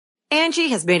Angie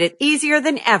has made it easier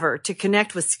than ever to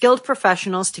connect with skilled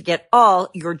professionals to get all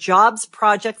your jobs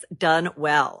projects done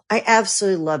well. I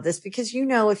absolutely love this because,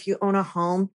 if you own a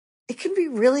home, it can be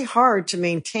really hard to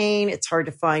maintain. It's hard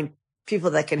to find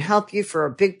people that can help you for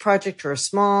a big project or a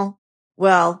small.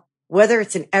 Well, whether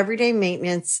it's in everyday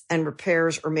maintenance and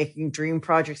repairs or making dream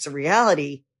projects a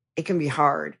reality, it can be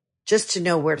hard just to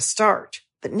know where to start.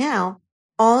 But now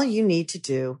all you need to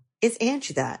do is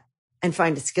Angie that and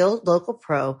find a skilled local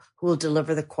pro who will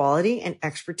deliver the quality and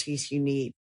expertise you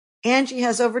need. Angie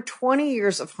has over 20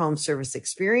 years of home service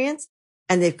experience,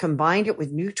 and they've combined it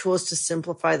with new tools to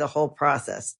simplify the whole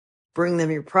process. Bring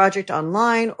them your project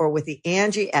online or with the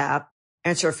Angie app,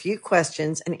 answer a few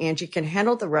questions, and Angie can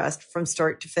handle the rest from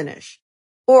start to finish.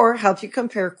 Or help you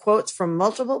compare quotes from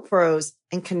multiple pros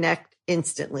and connect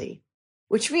instantly,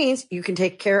 which means you can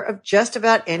take care of just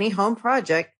about any home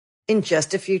project in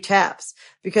just a few taps.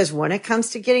 Because when it comes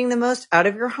to getting the most out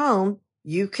of your home,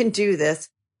 you can do this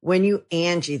when you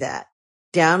Angie that.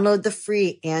 Download the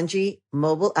free Angie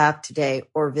mobile app today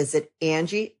or visit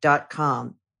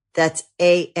Angie.com. That's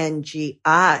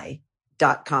ANGI.com.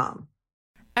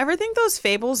 Ever think those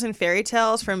fables and fairy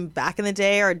tales from back in the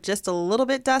day are just a little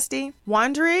bit dusty?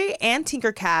 Wandery and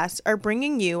Tinkercast are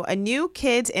bringing you a new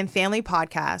kids and family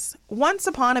podcast, Once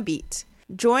Upon a Beat.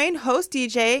 Join host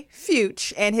DJ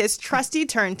Fuchs and his trusty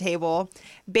turntable,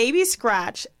 Baby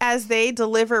Scratch, as they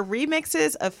deliver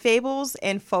remixes of fables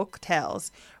and folk tales,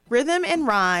 rhythm and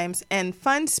rhymes, and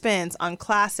fun spins on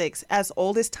classics as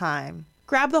old as time.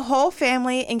 Grab the whole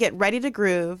family and get ready to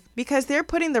groove because they're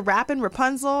putting the rappin'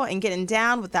 Rapunzel and getting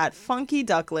down with that funky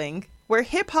duckling. Where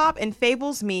hip-hop and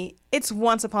fables meet, it's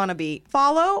Once Upon a Beat.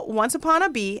 Follow Once Upon a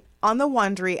Beat on the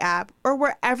Wandery app or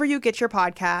wherever you get your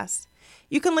podcasts.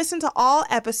 You can listen to all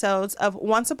episodes of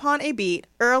Once Upon a Beat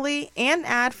early and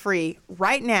ad-free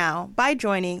right now by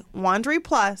joining Wandery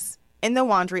Plus in the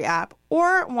Wandery app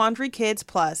or Wandery Kids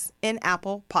Plus in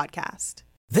Apple Podcast.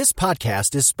 This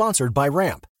podcast is sponsored by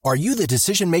Ramp. Are you the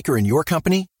decision maker in your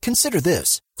company? Consider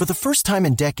this. For the first time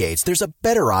in decades, there's a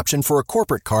better option for a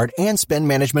corporate card and spend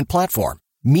management platform.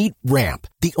 Meet Ramp,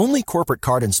 the only corporate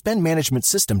card and spend management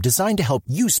system designed to help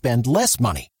you spend less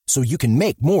money so you can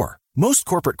make more. Most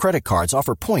corporate credit cards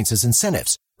offer points as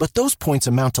incentives, but those points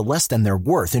amount to less than their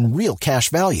worth in real cash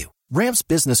value. Ramp's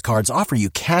business cards offer you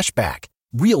cash back,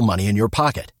 real money in your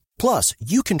pocket. Plus,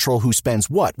 you control who spends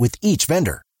what with each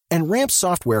vendor. And Ramp's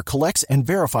software collects and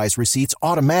verifies receipts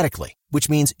automatically, which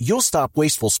means you'll stop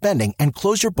wasteful spending and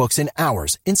close your books in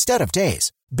hours instead of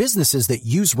days. Businesses that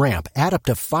use Ramp add up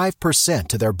to 5%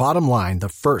 to their bottom line the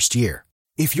first year.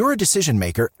 If you're a decision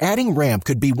maker, adding Ramp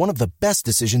could be one of the best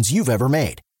decisions you've ever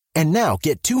made. And now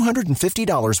get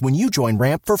 $250 when you join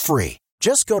Ramp for free.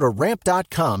 Just go to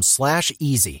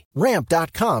ramp.com/easy.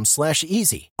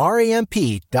 Ramp.com/easy.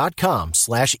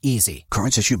 RAMP.com/easy.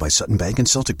 Cards issued by Sutton Bank and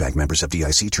Celtic Bank, members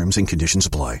FDIC. Terms and conditions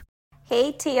apply.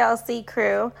 Hey TLC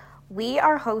crew, we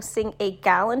are hosting a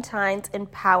Galentine's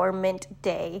Empowerment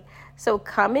Day. So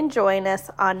come and join us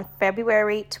on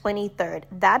February 23rd.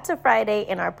 That's a Friday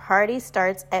and our party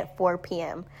starts at 4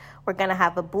 p.m. We're going to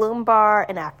have a bloom bar,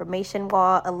 an affirmation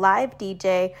wall, a live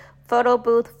DJ, photo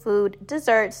booth, food,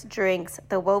 desserts, drinks,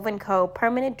 the Woven Co.,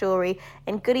 permanent jewelry,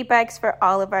 and goodie bags for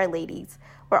all of our ladies.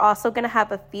 We're also going to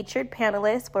have a featured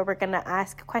panelist where we're going to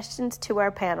ask questions to our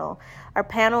panel. Our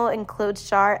panel includes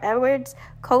Shar Edwards,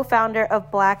 co-founder of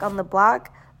Black on the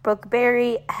Block, Brooke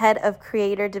Berry, head of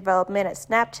creator development at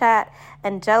Snapchat,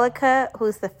 Angelica,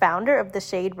 who's the founder of The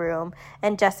Shade Room,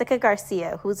 and Jessica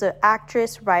Garcia, who's an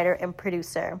actress, writer, and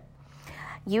producer.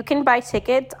 You can buy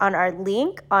tickets on our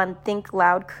link on Think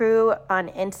Loud Crew on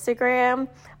Instagram,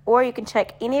 or you can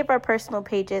check any of our personal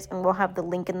pages and we'll have the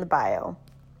link in the bio.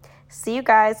 See you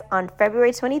guys on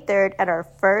February 23rd at our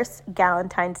first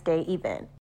Galentine's Day event.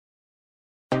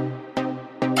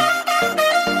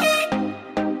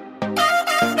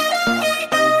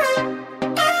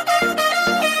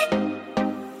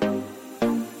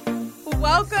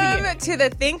 Welcome to the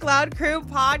Think Loud Crew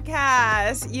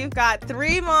podcast. You've got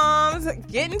three moms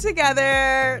getting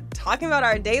together, talking about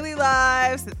our daily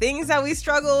lives, the things that we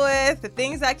struggle with, the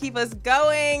things that keep us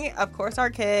going, of course, our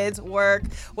kids, work,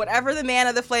 whatever the man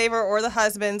of the flavor or the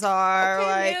husbands are. Okay,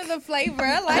 like, man of the flavor,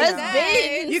 I like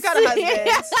that. You got a husband.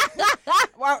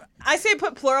 Well, I say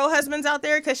put plural husbands out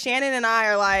there because Shannon and I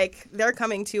are like, they're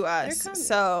coming to us.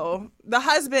 So the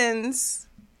husbands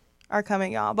are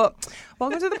coming, y'all. But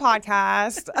welcome to the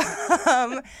podcast.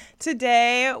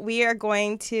 Today, we are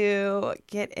going to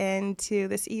get into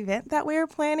this event that we're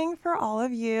planning for all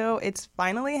of you. It's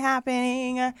finally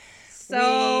happening.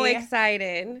 So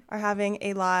excited. Are having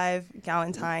a live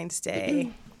Galentine's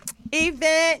Day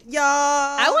event, y'all.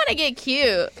 I want to get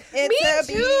cute. It's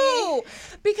Me too.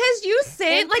 Because you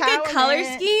said like a color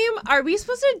Empowerment. scheme. Are we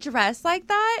supposed to dress like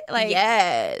that? Like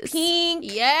Yes. pink.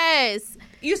 Yes.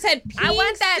 You said pink, I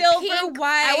want that silver, pink,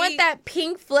 white. I want that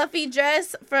pink fluffy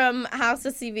dress from House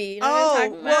of CV. You know what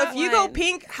I'm talking about? Well, if you go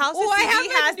pink, House of Oh, I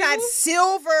CV have has a that new-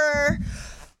 silver.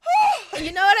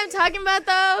 You know what I'm talking about,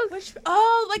 though? It's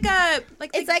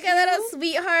It's like a little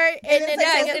sweetheart, and then it's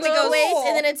it's like like a a little tulle. waist,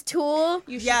 and then it's tulle.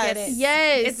 You should Yes. get it.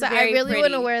 Yes, It's I very really want to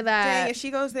pretty. wear that. Dang, if she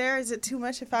goes there, is it too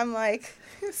much if I'm like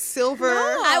silver?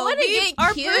 I wanna get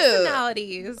our cute.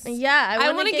 personalities. Yeah, I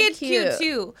want want to to get cute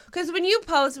too. Because when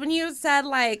you said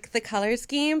like the color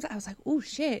schemes, I was like, oh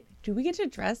shit, do we get to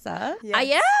dress up?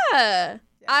 Yeah.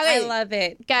 I love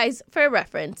it. Guys, for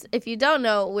reference, if you don't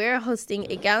know, we're hosting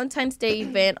a Galentine's Day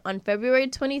event on February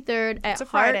 23rd at a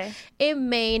Heart Friday. in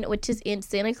Maine, which is in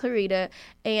Santa Clarita,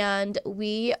 and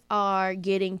we are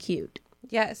getting cute.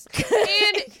 Yes.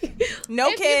 And No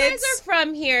if kids. you guys are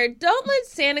from here, don't let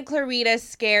Santa Clarita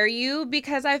scare you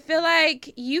because I feel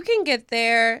like you can get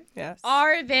there. Yes.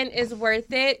 Our event is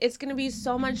worth it. It's going to be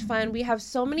so much fun. We have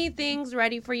so many things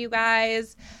ready for you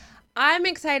guys. I'm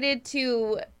excited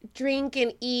to drink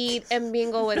and eat and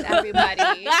mingle with everybody.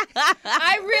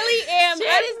 I really am.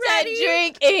 I'm ready.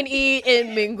 Drink and eat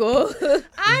and mingle.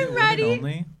 I'm ready.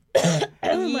 Only?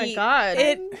 Oh my God.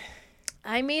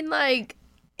 I mean, like,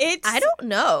 It's I don't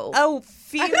know. a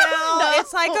female.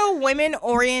 It's like a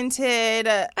women-oriented.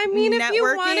 I mean, if you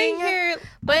want to networking. hear,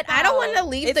 But I don't want to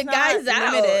leave It's the guys not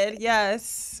out. limited.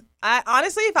 Yes. I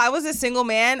honestly, if I was a single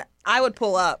man, I would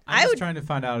pull up. I'm just trying to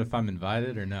find out if I'm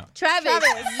invited or no. Travis,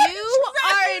 you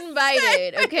are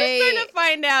invited, okay? trying to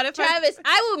find out if Travis,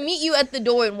 I will meet you at the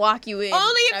door and walk you in.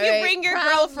 Only if all you right? bring your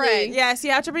Proudly. girlfriend. Yes,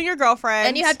 you have to bring your girlfriend,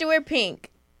 And you have to wear pink.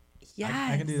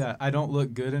 I can do that. I don't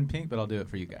look good in pink, but I'll do it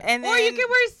for you guys. And Or you then- can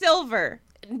wear silver.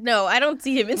 No, I don't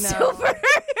see him in silver.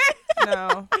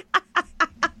 No.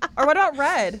 Or what about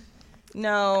red?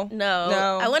 No.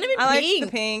 No. I want him in I like pink.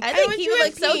 the pink. I think want he you would in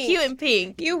look so pink. cute in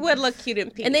pink. You would look cute in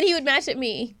pink. And then he would match at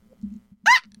me.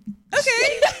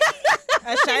 Okay.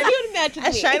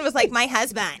 Shine was like my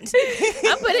husband.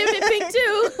 I'll put him in pink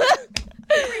too.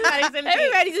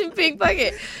 Everybody's in pink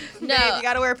bucket. No. Babe, you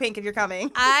gotta wear pink if you're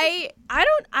coming. I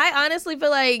honestly feel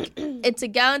like it's a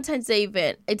Galentine's Day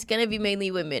event. It's gonna be mainly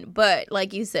women, but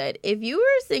like you said, if you were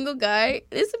a single guy,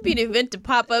 this would be an event to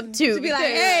pop up to. to be like,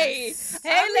 hey,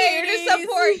 I'm here ladies. to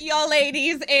support y'all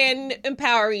ladies and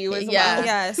empower you as Yeah. well.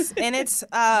 Yes, and it's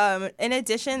in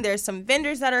addition, there's some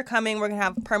vendors that are coming. We're gonna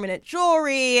have permanent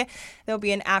jewelry. There'll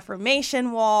be an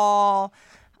affirmation wall.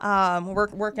 We're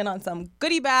working on some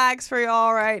goodie bags for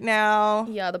y'all right now.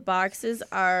 Yeah, the boxes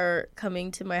are coming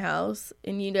to my house,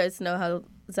 and you guys know how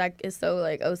Zach is so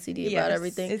like OCD about Yes.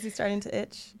 everything. Is he starting to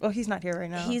itch? Well, he's not here right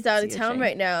now. He's out of Is he town itching?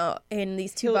 right now, and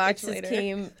these two He'll itch boxes later.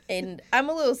 came, and I'm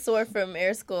a little sore from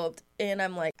air sculpt, and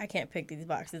I'm like, I can't pick these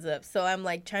boxes up, so I'm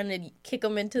like trying to kick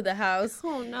them into the house,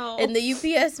 Oh, no. and the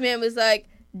UPS man was like,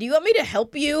 do you want me to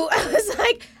help you? I was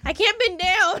like, I can't bend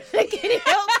down. Can you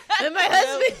help? And my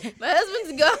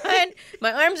husband's gone.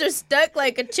 My arms are stuck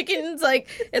like a chicken's. Like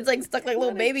it's like stuck like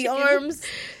little baby arms.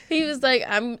 He was like,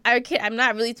 I'm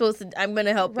not really supposed to. I'm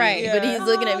gonna help Right. you. But he's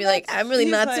looking at me like, I'm really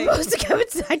he's not like, supposed to come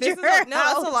inside This your is house. no,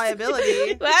 that's a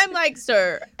liability. But I'm like,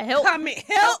 sir, help me.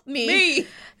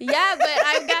 Yeah, but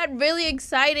I got really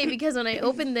excited because when I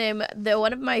opened them,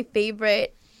 one of my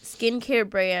favorite skincare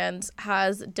brands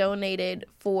has donated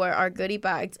for our goodie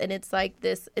bags, and it's like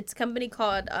this. It's a company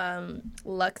called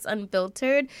Luxe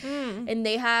Unfiltered, and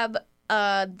they have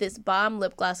this bomb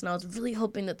lip gloss, and I was really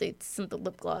hoping that they sent the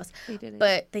lip gloss. They didn't.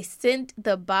 But they sent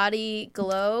the body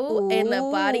glow and the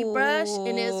body brush,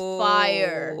 and it's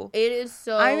fire. It is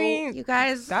so. I mean, You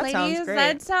guys, That sounds ladies, great.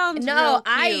 that sounds no, real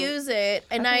I cute. use it,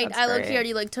 and I I think that's look here great.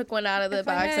 already like took one out of the If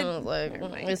I box had- and was like, Never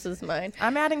mind. this is mine.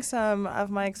 I'm adding some of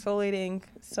my exfoliating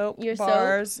soap Your soap?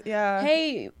 bars. Yeah.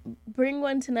 Hey, bring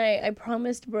one tonight. I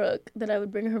promised Brooke that I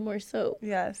would bring her more soap.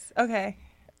 Yes. Okay.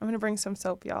 I'm gonna bring some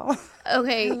soap, y'all.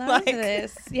 Okay. Love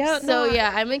this. Yeah. So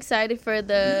yeah, I'm excited for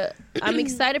the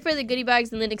goodie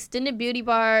bags, and then Extended Beauty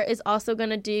Bar is also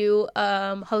gonna do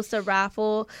host a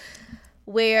raffle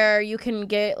where you can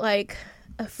get like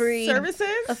a free Services?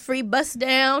 a free bust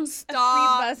down,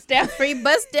 Stop. free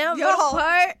bust down Yo. little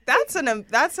part. That's a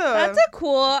That's a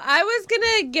cool. I was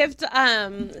gonna gift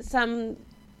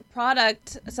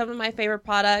some of my favorite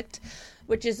product,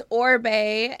 which is Orbe,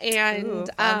 and Ooh,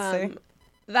 fancy.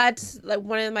 that's like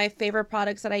one of my favorite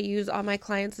products that I use on my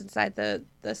clients inside the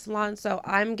salon. So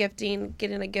I'm getting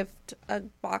a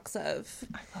box of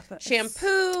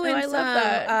shampoo and I love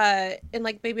that. And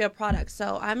like maybe a product.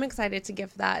 So I'm excited to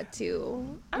give that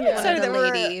to I'm excited the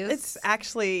that ladies. it's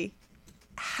actually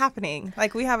happening.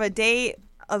 Like we have a date,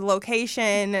 a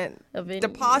location,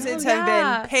 deposits have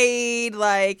been paid.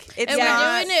 Like it's and not...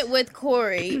 we're doing it with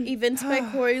Corey. Events by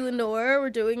Corey Lenore. We're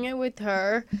doing it with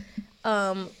her.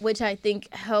 Which I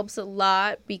think helps a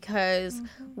lot because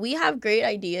we have great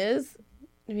ideas.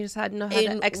 We just had to know how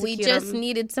to execute we just them.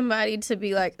 needed somebody to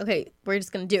be like, okay, we're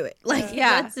just going to do it. Like,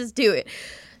 let's just do it.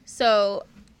 So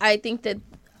I think that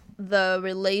the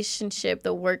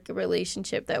work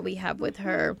relationship that we have with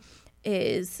her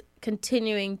is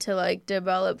continuing to like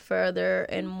develop further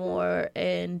and more.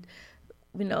 And,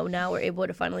 now we're able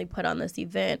to finally put on this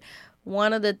event.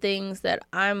 One of the things that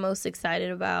I'm most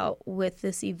excited about with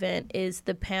this event is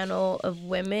the panel of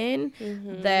women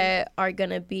that are going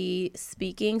to be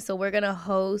speaking. So we're going to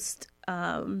host,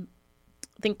 I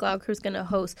think Loud Crew's going to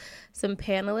host some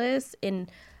panelists,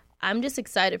 and I'm just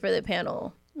excited for the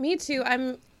panel. Me too.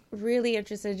 I'm really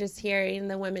interested in just hearing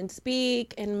the women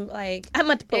speak and like I'm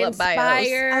about to pull up bios.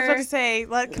 I was about to say,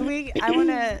 I want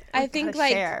to I think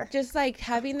like share. Just like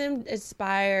having them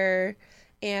inspire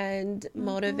and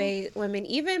motivate women.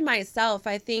 Even myself,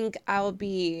 I think I'll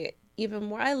be even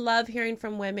more. I love hearing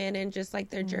from women and just like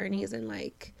their journeys and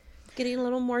like getting a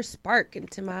little more spark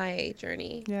into my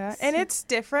journey. Yeah, and it's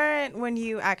different when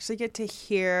you actually get to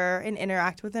hear and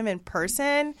interact with them in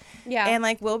person. Yeah. And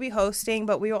like we'll be hosting,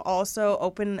 but we will also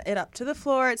open it up to the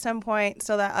floor at some point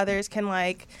so that others can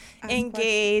like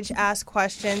engage, ask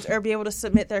questions, or be able to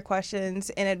submit their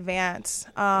questions in advance.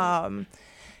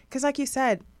 Because like you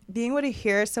said, being able to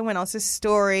hear someone else's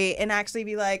story and actually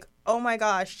be like, oh my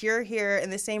gosh, you're here in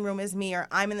the same room as me, or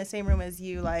I'm in the same room as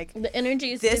you. Like the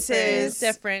energy is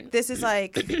different. This is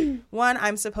like, one,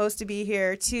 I'm supposed to be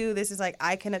here. Two, this is like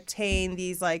I can obtain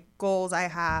these like goals I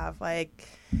have. Like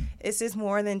this is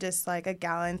more than just like a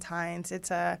Galentine's.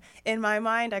 It's in my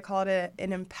mind, I call it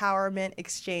an empowerment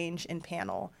exchange and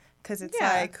panel. Because it's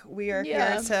like we are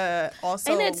here to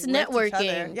also and it's lift networking. each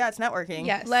other. Yeah, it's networking.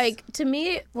 Yes. Like to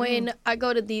me, when I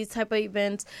go to these type of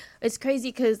events, it's crazy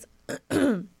because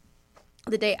the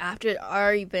day after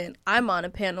our event, I'm on a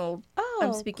panel.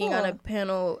 I'm speaking on a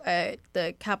panel at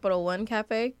the Capital One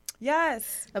Cafe.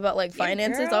 Yes. About like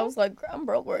finances. girl. I was like, I'm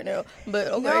broke right now, but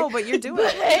okay. No, but you're doing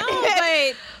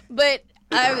it. But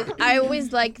I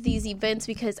always like these events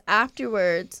because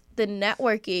afterwards, the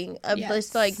networking of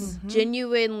just like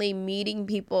genuinely meeting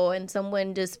people and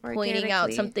someone just pointing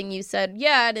out something you said.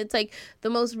 Yeah, and it's like the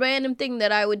most random thing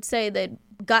that I would say that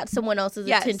got someone else's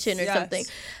attention or something.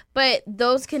 But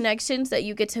those connections that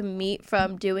you get to meet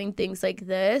from doing things like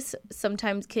this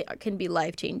sometimes can be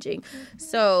life-changing.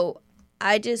 So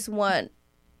I just want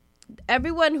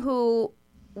everyone who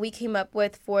we came up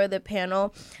with for the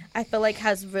panel, I feel like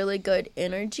has really good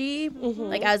energy,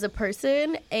 like as a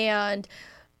person, and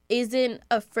isn't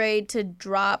afraid to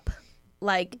drop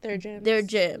like their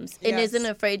gems and isn't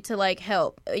afraid to like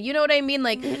help. You know what I mean?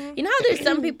 Like you know how there's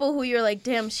some people who you're like,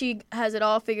 damn, she has it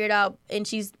all figured out and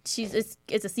she's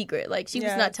it's a secret. Like she's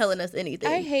just not telling us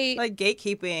anything. I hate like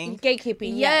gatekeeping.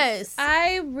 Yes.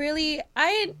 I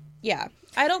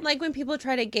don't like when people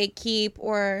try to gatekeep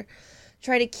or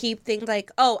try to keep things like,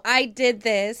 oh, I did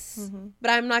this,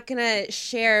 but I'm not going to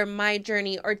share my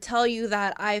journey or tell you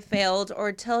that I failed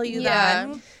or tell you that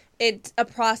it's a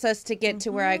process to get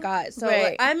to where I got. So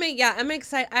I'm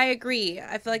excited. I agree.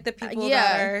 I feel like the people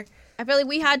I feel like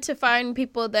we had to find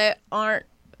people that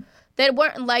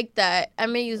weren't like that. I'm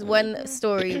going to use one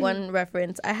story, one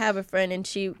reference. I have a friend and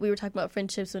we were talking about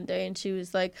friendships one day and she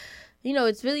was like, you know,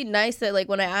 it's really nice that, like,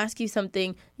 when I ask you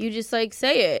something, you just, like,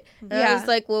 say it. And I was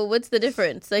like, well, what's the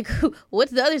difference? Like,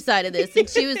 what's the other side of this? And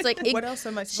she was like... what else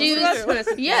am I supposed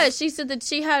to do? Yeah, she said that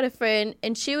she had a friend,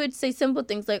 and she would say simple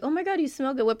things like, oh, my God, you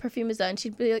smell good. What perfume is that? And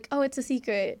she'd be like, oh, it's a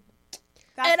secret.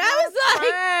 That's I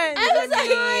was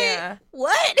like,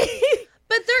 what?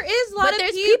 But there is a lot of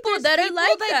people that are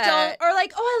like that. Don't, or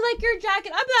like, oh, I like your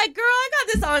jacket. I'm like, girl, I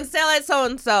got this on sale at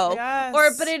so-and-so. Yes.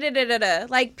 Or,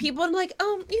 like, people, I'm like,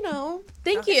 you know.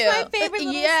 Thank you. It's my favorite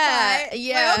little spot.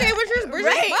 Yeah. Like, okay, where's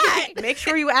your spot? Make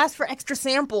sure you ask for extra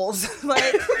samples.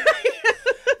 Like,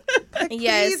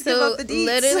 so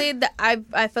literally,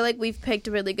 I feel like we've picked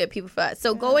really good people for that.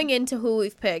 So going into who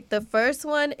we've picked, the first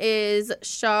one is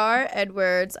Shar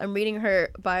Edwards. I'm reading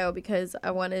her bio because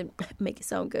I want to make it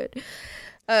sound good.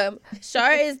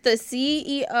 Shar is the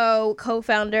CEO,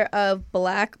 co-founder of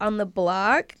Black on the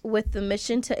Block, with the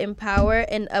mission to empower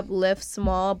and uplift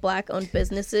small Black-owned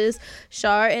businesses.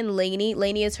 Shar and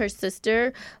Lainey is her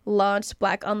sister, launched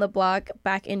Black on the Block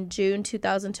back in June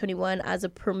 2021 as a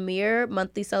premier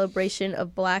monthly celebration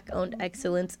of Black-owned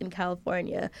excellence in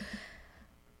California.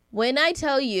 When I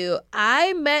tell you,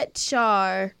 I met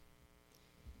Shar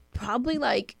probably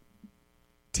like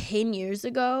 10 years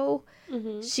ago.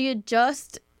 She had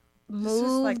just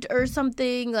moved or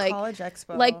something, like College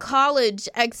Expo. Like College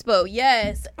Expo,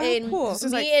 yes. And cool.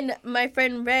 me and my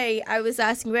friend Ray, I was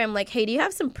asking Ray, I'm like, hey, do you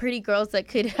have some pretty girls that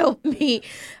could help me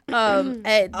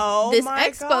at this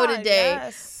expo God, today?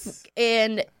 Yes.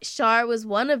 And Shar was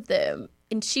one of them.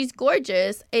 And she's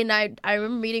gorgeous. And I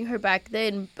remember meeting her back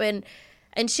then.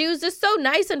 And she was just so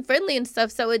nice and friendly and stuff.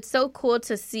 So it's so cool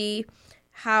to see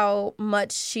how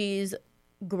much she's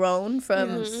grown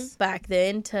from back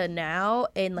then to now,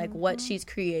 and like what she's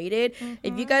created.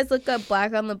 If you guys look up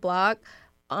Black on the Block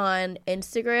on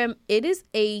Instagram, it is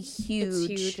a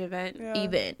huge event.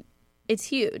 It's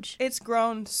huge. It's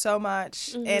grown so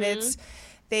much, and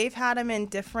they've had them in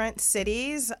different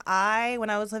cities. When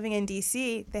I was living in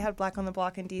DC, they had Black on the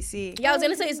Block in DC. Yeah, I was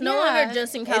gonna say it's no longer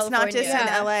just in California. It's not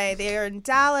just in LA. They are in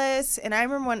Dallas, and I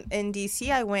remember when in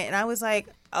DC I went, and I was like,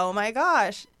 oh my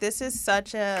gosh, this is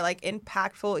such a like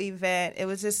impactful event. It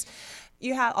was just,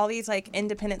 you had all these like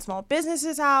independent small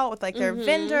businesses out with like their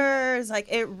vendors.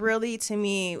 Like it really, to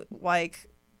me, like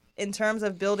in terms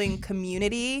of building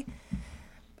community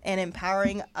and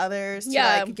empowering others to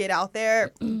like get out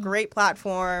there, great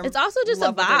platform. It's also just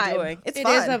Love a what they're vibe. doing. It's It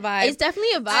fun. is a vibe. It's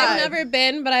definitely a vibe. I've never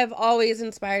been, but I've always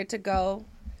inspired to go.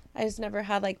 I just never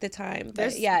had like the time. But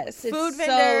There's yes, it's food so,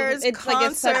 vendors, it's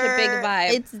like it's such a big concert.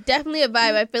 vibe. It's definitely a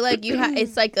vibe. I feel like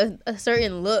it's like a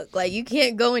certain look. Like you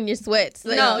can't go in your sweats.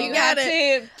 Like, no, you have gotta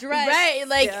to dress right.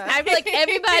 Like I feel like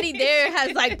everybody there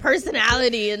has like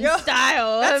personality and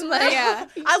style. I'm like,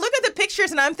 I look at the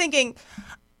pictures and I'm thinking,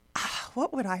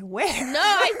 what would I wear? No,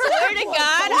 I swear to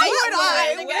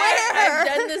God, I've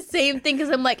done the same thing because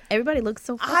I'm like, everybody looks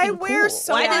so fucking wear cool.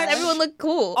 so Why much does everyone look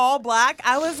cool? all black.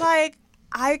 I was like,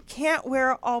 I can't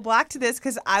wear all black to this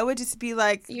because I would just be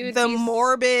like the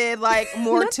morbid, like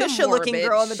Morticia looking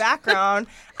girl in the background.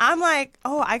 I'm like,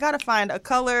 oh, I gotta find a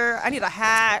color. I need a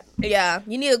hat. Yeah,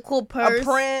 you need a cool purse. A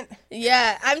print.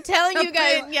 Yeah, I'm telling you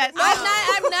guys. Yes.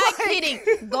 I'm not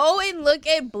kidding. Go and look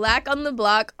at Black on the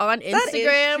Block on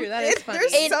Instagram. That is funny.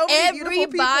 There's And so many beautiful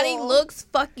everybody people. looks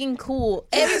fucking cool.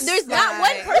 There's not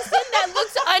one person that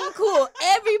looks uncool.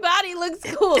 Everybody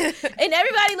looks cool. And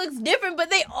everybody looks different, but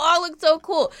they all look so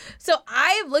cool. So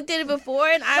I have looked at it before,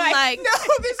 and I'm like, no,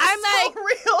 this is so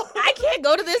real. I can't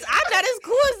go to this. I'm not as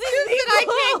cool as these people. I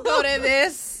can't go to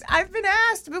this. I've been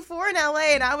asked before in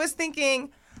LA, and I was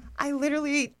thinking, I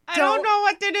literally don't know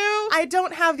what to do. I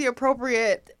don't have the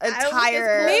appropriate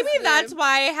attire. Maybe that's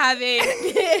why I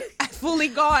haven't fully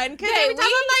gone. Because every time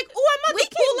I'm like, oh, I'm about to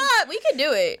pull up. We could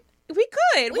do it. We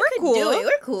could. We're cool. Do it.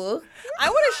 We're cool. I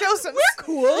want to show some. We're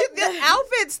cool. The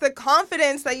outfits, the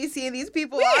confidence that you see in these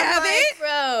people.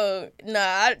 Bro.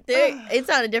 Nah, it's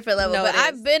on a different level. No, but it is.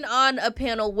 I've been on a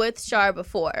panel with Shar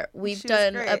before. We've She was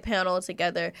done great. a panel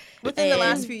together Within the and-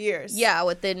 last few years. Yeah,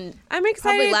 within I'm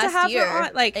excited probably last to have year. her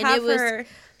on. Like, and have it was. her.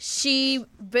 She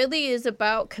really is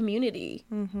about community,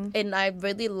 and I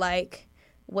really like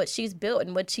what she's built.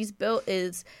 And what she's built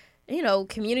is,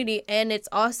 community, and it's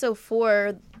also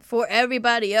for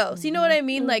everybody else. You know what I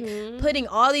mean? Like putting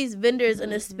all these vendors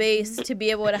in a space to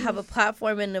be able to have a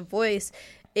platform and a voice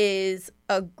is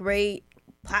a great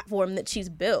platform that she's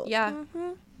built. Yeah.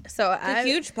 So It's a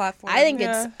huge platform. I think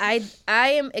I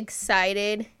am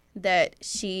excited that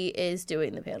she is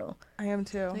doing the panel. I am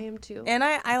too. I am too. And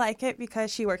I like it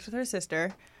because she works with her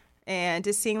sister. And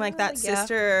just seeing like that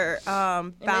sister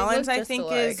balance, I just think,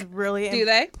 alike. is really Do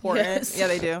they? important. Yes. Yeah,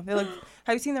 they do. They look.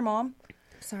 Have you seen their mom?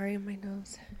 Sorry, my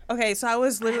nose. Okay, so I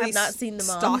was literally not seen the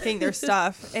mom. stalking their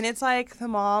stuff, and it's like the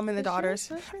mom and the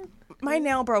daughters. My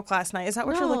nail broke last night. Is that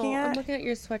what you're looking at? I'm looking at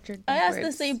your sweatshirt. I asked the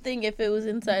backwards. same thing if it was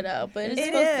inside out, but it's It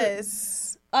supposed to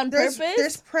is. on purpose.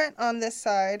 There's print on this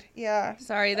side. Yeah.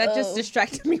 Sorry, that just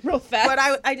distracted me real fast. But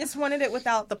I just wanted it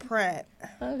without the print,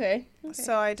 Okay.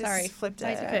 so I just flipped it.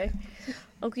 Okay.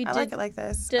 Okay. I like it like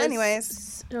this. does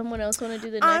Anyways, someone else want to do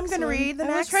the next I'm gonna one? read the I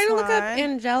next was trying to look up one.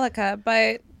 Angelica,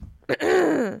 but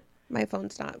my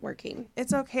phone's not working.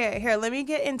 It's okay. Here, let me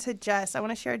get into Jess. I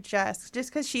want to share Jess just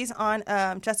because she's on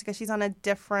Jessica. She's on a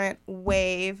different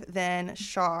wave than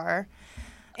Shar.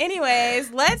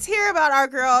 Anyways, let's hear about our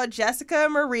girl Jessica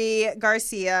Marie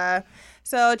Garcia.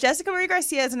 So Jessica Marie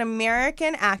Garcia is an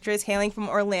American actress hailing from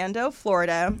Orlando,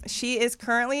 Florida. She is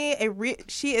currently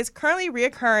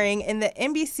reoccurring in the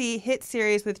NBC hit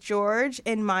series with George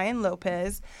and Mayan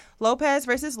Lopez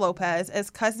versus Lopez, as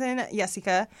cousin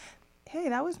Jessica. Hey,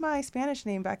 that was my Spanish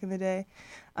name back in the day,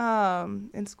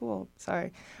 in school.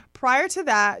 Sorry. Prior to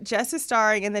that, Jess is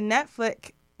starring in the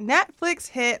Netflix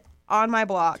hit On My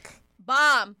Block.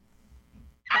 Bomb.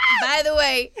 By the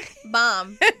way,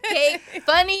 bomb. Okay,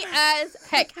 funny as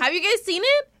heck. Have you guys seen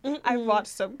it? I watched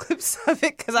some clips of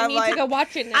it because I'm like, need to go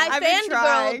watch it now. I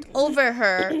fangirled over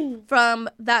her from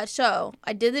that show.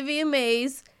 I did the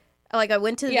VMAs. Like, I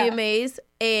went to the VMAs,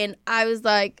 and I was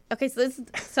like, okay, so this is,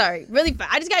 sorry, really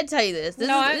fast. I just got to tell you this. This is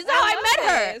how I met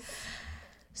her.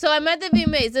 So I met the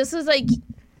VMAs. This was like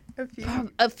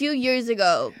a few years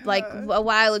ago, like a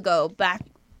while ago, back,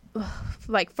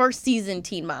 like first season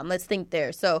Teen Mom. Let's think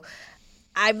there. So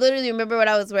I literally remember what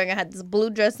I was wearing. I had this blue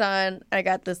dress on. I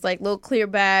got this like little clear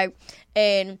bag,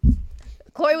 and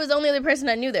Corey was the only other person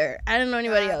I knew there. I didn't know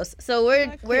anybody else. So we're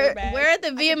at the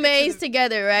VMAs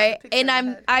together, right? And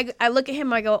I look at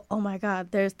him. I go, oh my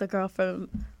God, there's the girl from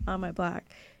On My Block.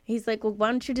 He's like, well,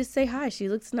 why don't you just say hi? She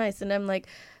looks nice. And I'm like,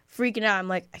 freaking out. I'm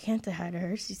like, I can't say hi to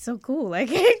her. She's so cool. Like,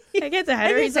 I can't say hi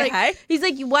to her. He's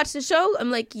like, you watch the show?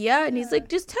 I'm like, yeah. And he's like,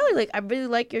 just tell her, like, I really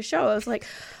like your show. I was like,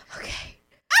 okay.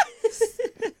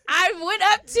 I went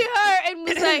up to her and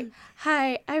was like,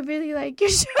 hi, I really like your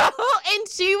show. And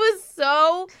she was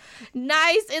so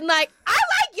nice and like, I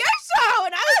like your show.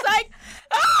 And I was like,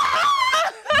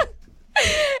 ah!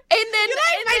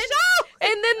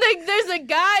 And then like there's a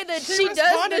guy that she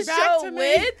does the show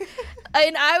with.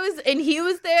 And he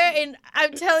was there, and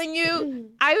I'm telling you,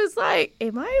 I was like,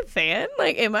 am I a fan?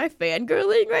 Like, am I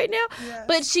fangirling right now? Yes.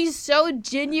 But she's so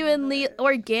genuinely,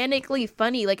 organically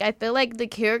funny. Like, I feel like the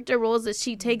character roles that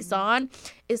she takes on,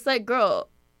 it's like, girl,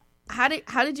 how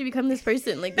did you become this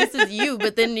person? Like, this is you,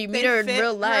 but then you meet her in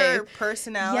real life. Her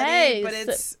personality,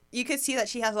 yes. But you could see that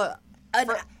she has a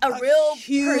real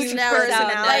huge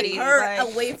personality. Like her,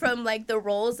 away from like the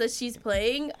roles that she's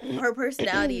playing, her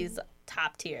personality is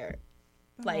top tier.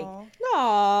 Like,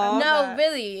 no,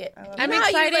 really. I'm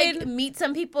excited. You, like, meet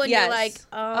some people and you're like,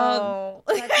 oh.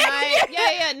 I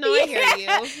hear you.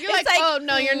 You're like, oh,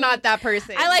 no, you're not that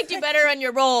person. I liked you better on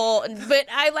your role, but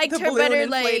I liked her better,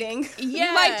 inflating. like, yeah.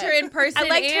 You liked her in person. I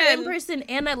liked her in person,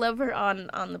 and I love her on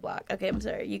the block. Okay, I'm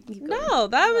sorry. You can keep going. No,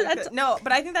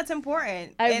 but I think that's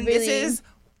important. This is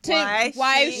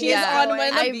why she's on one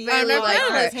of the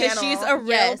panels, because she's a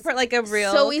real, like a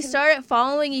real. So we started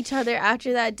following each other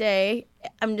after that day.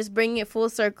 I'm just bringing it full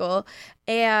circle,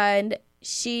 and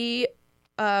she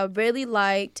really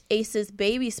liked Ace's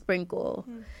Baby Sprinkle.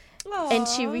 Aww. And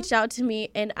she reached out to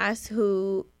me and asked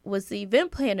who was the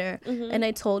event planner, and I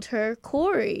told her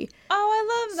Corey. Oh,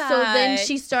 I love that. So then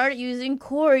she started using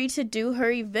Corey to do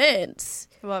her events.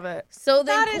 Love it. So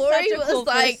then Corey was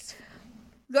like,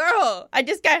 girl, I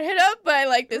just got hit up by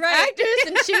like this actress,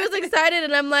 and she was excited,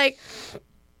 and I'm like,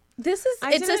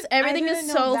 everything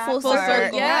is so full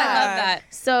circle. Yeah, I love that.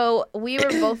 So we were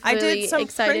both really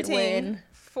excited when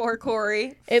for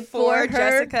Corey, for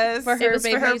Jessica's, for her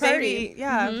baby.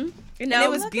 Yeah, and it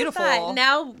was beautiful.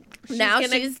 Now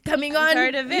she's coming on her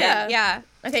event. Yeah.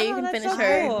 Okay, you can finish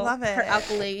her. Cool. Love it. Her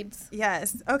accolades.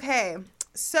 Yes. Okay.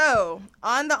 So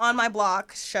on the On My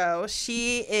Block show,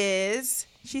 she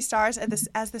stars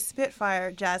as the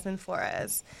Spitfire Jasmine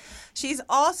Flores. She's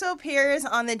also appears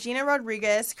on the Gina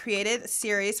Rodriguez created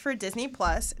series for Disney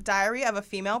Plus, Diary of a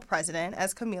Female President,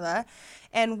 as Camila,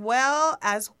 and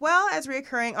as well as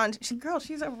reoccurring on she's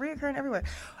reoccurring everywhere.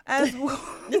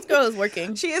 This girl is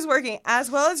working. She is working,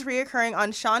 as well as reoccurring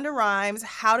on Shonda Rhimes'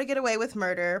 How to Get Away with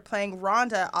Murder, playing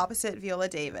Rhonda opposite Viola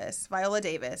Davis.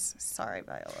 Sorry,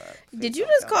 Viola. Did you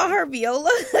just call her Viola?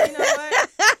 You know what?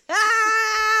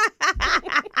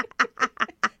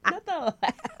 Not the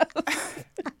laugh.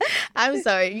 I'm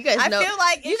sorry. You guys know. I feel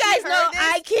like you guys know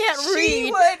I can't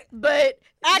read, but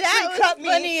that was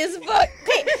funny as fuck.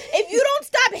 Hey, if you don't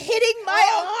stop hitting my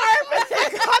arm,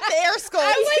 cut the air skull.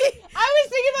 I was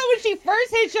thinking about when she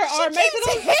first hit your arm. She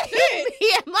keeps hitting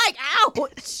me. I'm like,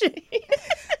 ouch.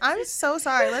 I'm so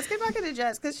sorry. Let's get back into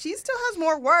Jess, because she still has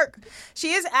more work.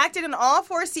 She has acted in all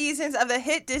 4 seasons of the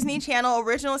hit Disney Channel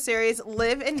original series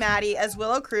Liv and Maddie as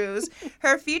Willow Cruz.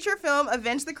 Her feature film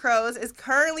Avenge the Crows is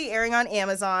currently airing on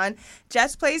Amazon.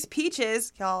 Jess plays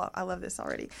Peaches. Y'all, I love this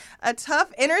already. A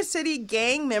tough inner city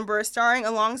gang member starring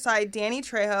alongside Danny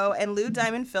Trejo and Lou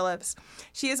Diamond Phillips.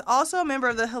 She is also a member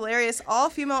of the hilarious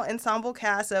all-female ensemble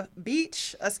cast of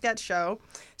Beach, a sketch show,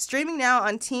 streaming now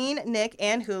on Teen, Nick,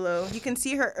 and Hulu. You can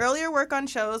see her her earlier work on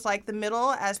shows like The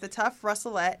Middle as the tough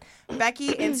Russellette,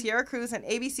 Becky, and Sierra Cruz and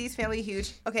ABC's Family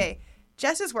Huge. Okay,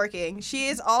 Jess is working. She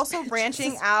is also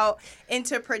branching out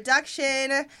into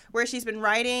production, where she's been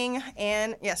writing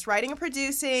and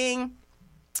producing.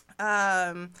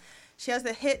 She has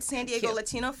the hit San Diego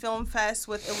Latino Film Fest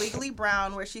with Illegally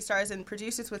Brown, where she stars and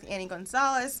produces with Annie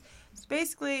Gonzalez. So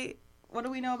basically, what do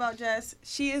we know about Jess?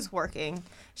 She is working.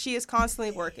 She is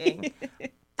constantly working.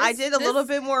 I did a little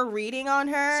bit more reading on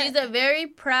her. She's a very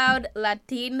proud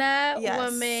Latina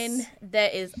woman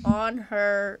that is on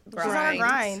her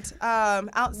grind.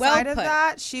 Outside of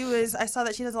that, I saw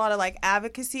that she does a lot of like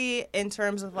advocacy in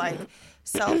terms of like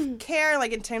self-care,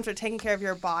 like in terms of taking care of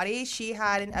your body. She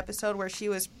had an episode where she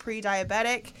was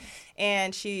pre-diabetic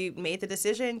and she made the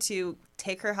decision to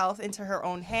take her health into her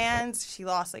own hands. She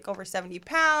lost like over 70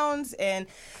 pounds, and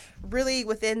really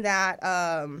within that,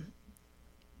 I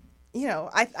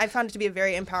found it to be a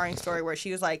very empowering story where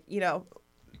she was like,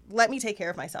 let me take care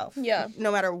of myself. Yeah.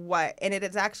 No matter what. And it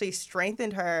has actually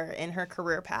strengthened her in her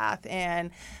career path.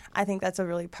 And I think that's a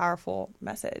really powerful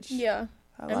message. Yeah.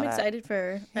 I'm excited for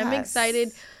her. Yes.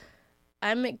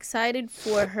 I'm excited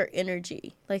for her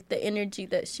energy, like the energy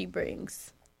that she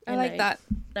brings. I like that.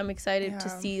 I'm excited to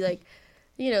see like,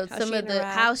 some of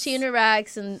how she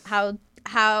interacts and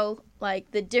how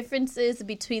like the differences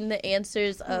between the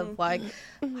answers of like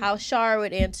how Shar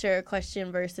would answer a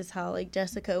question versus how like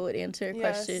Jessica would answer a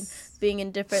question, being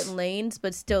in different lanes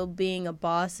but still being a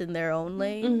boss in their own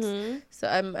lanes. So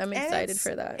I'm excited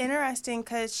for that. Interesting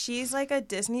because she's like a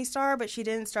Disney star, but she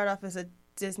didn't start off as a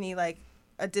Disney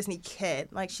kid.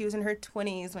 Like she was in her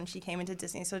 20s when she came into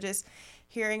Disney. So just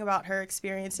hearing about her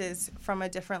experiences from a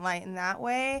different light in that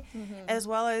way, as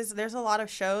well as there's a lot of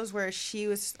shows where she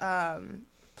was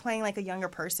playing like a younger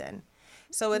person.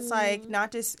 So it's like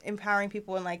not just empowering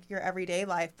people in like your everyday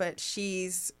life, but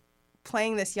she's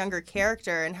playing this younger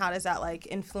character, and how does that like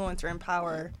influence or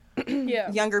empower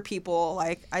younger people?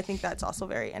 Like I think that's also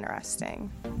very interesting.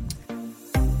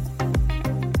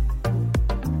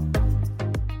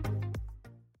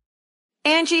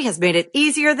 Angie has made it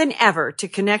easier than ever to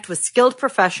connect with skilled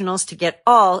professionals to get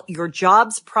all your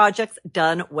jobs projects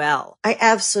done well. I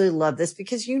absolutely love this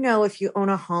because, if you own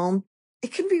a home,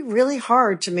 it can be really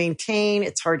hard to maintain.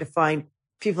 It's hard to find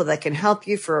people that can help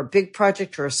you for a big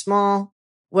project or a small.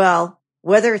 Well,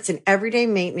 whether it's in everyday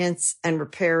maintenance and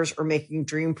repairs or making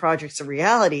dream projects a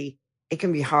reality, it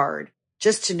can be hard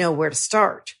just to know where to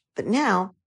start. But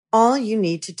now all you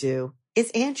need to do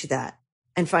is Angie that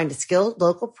and find a skilled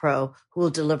local pro who will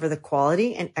deliver the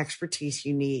quality and expertise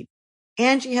you need.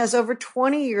 Angie has over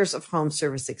 20 years of home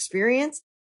service experience,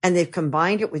 and they've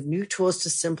combined it with new tools to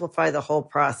simplify the whole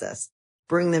process.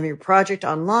 Bring them your project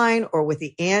online or with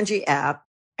the Angie app,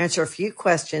 answer a few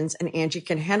questions, and Angie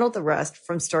can handle the rest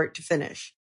from start to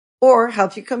finish. Or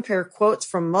help you compare quotes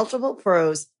from multiple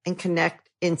pros and connect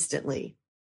instantly,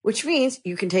 which means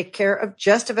you can take care of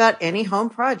just about any home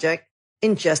project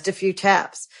in just a few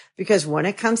taps. Because when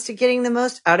it comes to getting the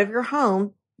most out of your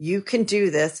home, you can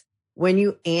do this when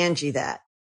you Angie that.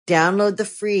 Download the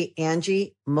free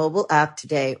Angie mobile app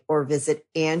today or visit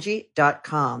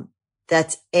Angie.com.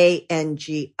 That's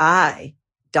ANGI.com.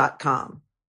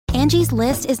 Angie's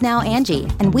List is now Angie,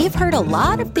 and we've heard a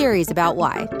lot of theories about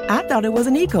why. I thought it was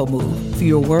an eco move.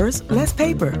 Fewer words, less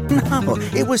paper. No,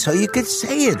 it was so you could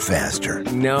say it faster.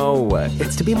 No,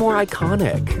 it's to be more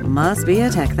iconic. Must be a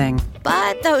tech thing.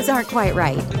 But those aren't quite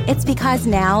right. It's because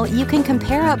now you can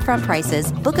compare upfront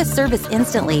prices, book a service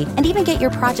instantly, and even get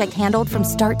your project handled from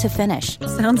start to finish.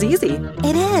 Sounds easy.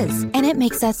 It is, and it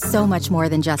makes us so much more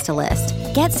than just a list.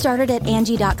 Get started at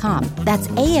Angie.com. That's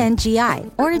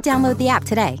ANGI, or download the app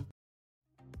today.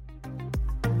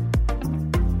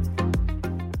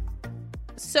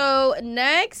 So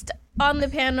next on the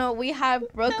panel, we have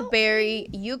Brooke Berry.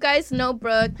 You guys know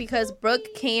Brooke because Brooke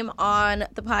came on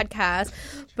the podcast.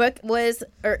 Brooke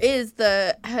is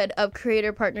the head of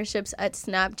creator partnerships at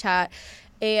Snapchat.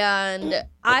 And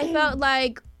I felt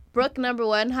like Brooke, number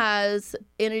one, has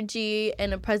energy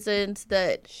and a presence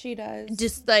that she does.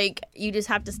 Just like, you just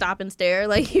have to stop and stare.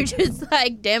 Like, you're just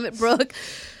like, damn it, Brooke.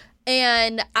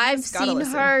 And I've seen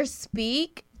her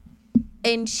speak.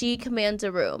 And she commands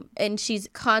a room, and she's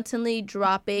constantly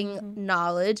dropping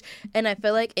knowledge. And I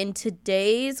feel like in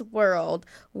today's world,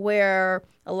 where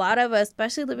a lot of us,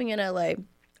 especially living in LA,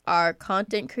 are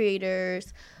content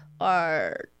creators,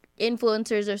 are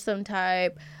influencers of some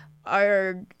type,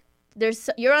 you're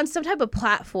on some type of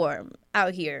platform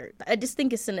out here. I just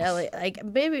think it's in LA, like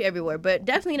maybe everywhere, but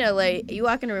definitely in LA. You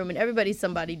walk in a room and everybody's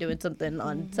somebody doing something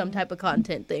on some type of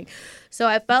content thing. So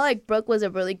I felt like Brooke was a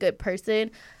really good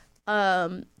person.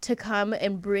 to come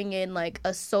and bring in like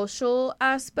a social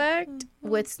aspect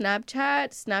with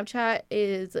Snapchat. Snapchat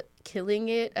is killing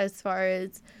it as far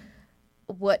as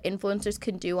what influencers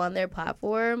can do on their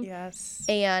platform. Yes.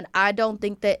 And I don't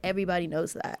think that everybody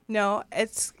knows that. No,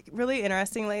 it's really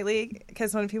interesting lately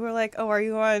because when people are like, oh, are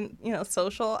you on,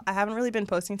 social? I haven't really been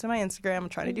posting to my Instagram. I'm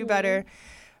trying to do better.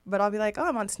 But I'll be like, oh,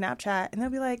 I'm on Snapchat. And they'll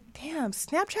be like, damn,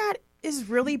 Snapchat is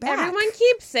really bad. Everyone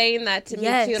keeps saying that to me,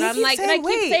 too. And I'm like,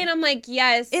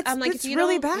 yes. I'm like, it's if you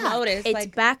really don't bad. notice. It's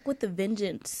like, back with the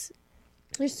vengeance.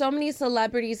 There's so many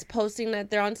celebrities posting that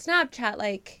they're on Snapchat.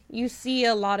 Like, you see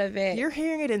a lot of it. You're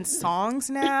hearing it in songs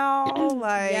now.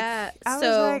 Like, yeah. I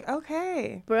was like,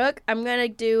 okay. Brooke, I'm going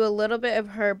to do a little bit of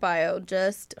her bio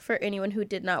just for anyone who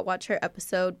did not watch her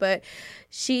episode. But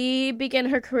she began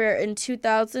her career in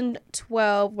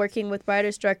 2012 working with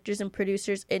writers, directors, and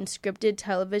producers in scripted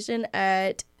television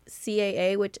at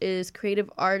CAA, which is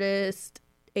Creative Artist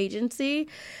Agency.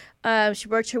 She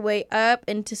worked her way up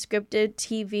into scripted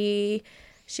TV.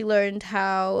 She learned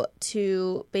how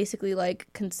to basically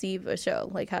like conceive a show,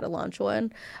 like how to launch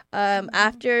one.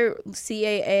 After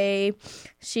CAA,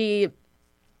 she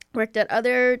worked at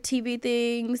other TV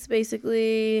things,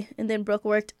 basically. And then Brooke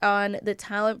worked on the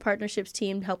talent partnerships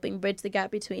team, helping bridge the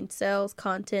gap between sales,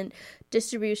 content,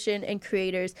 distribution, and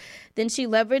creators. Then she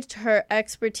leveraged her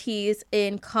expertise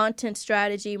in content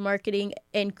strategy, marketing,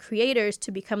 and creators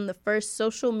to become the first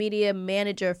social media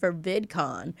manager for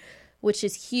VidCon, which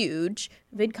is huge.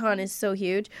 VidCon is so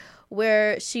huge,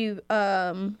 where she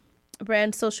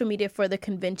ran social media for the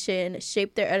convention,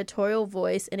 shaped their editorial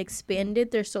voice, and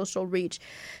expanded their social reach.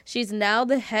 She's now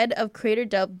the head of creator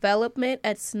development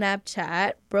at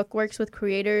Snapchat. Brooke works with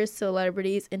creators,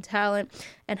 celebrities, and talent,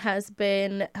 and has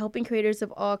been helping creators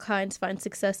of all kinds find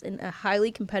success in a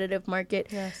highly competitive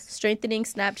market, strengthening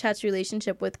Snapchat's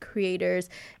relationship with creators.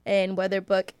 And whether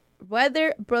Brooke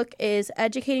is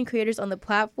educating creators on the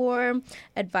platform,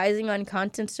 advising on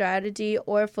content strategy,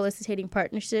 or facilitating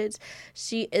partnerships,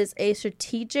 she is a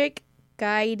strategic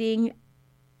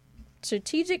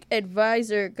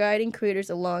advisor guiding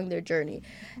creators along their journey.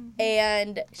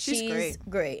 And she's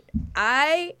great.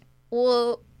 I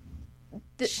will...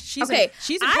 She's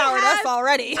empowered us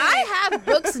already. I have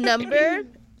Brooke's number,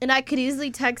 and I could easily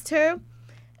text her.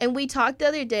 And we talked the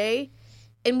other day,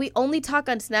 and we only talk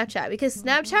on Snapchat because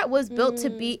Snapchat was built to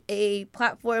be a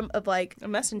platform of like a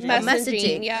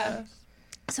messaging. Yeah.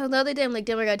 So the other day I'm like,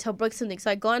 damn, I gotta tell Brooke something. So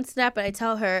I go on Snap and I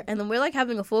tell her, and then we're like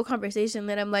having a full conversation.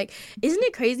 Then I'm like, isn't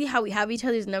it crazy how we have each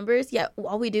other's numbers, yet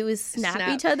all we do is snap.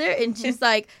 Each other? And she's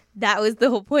like, that was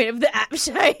the whole point of the app,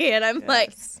 Shy. And I'm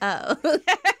like, oh,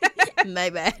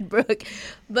 my bad, Brooke.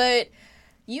 But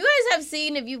you guys have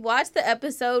seen, if you watched the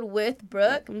episode with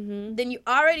Brooke, then you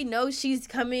already know she's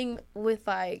coming with,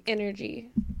 like... energy.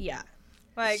 Yeah.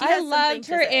 Like, I loved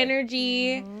her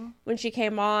energy when she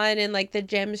came on and, like, the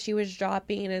gems she was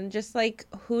dropping and just, like,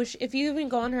 if you even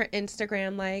go on her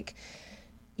Instagram, like,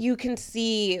 you can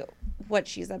see what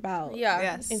she's about. Yeah.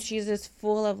 Yes. And she's just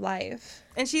full of life.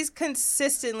 And she's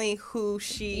consistently who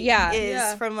she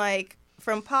is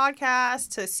from podcast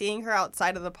to seeing her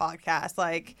outside of the podcast.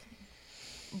 Like...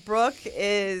 Brooke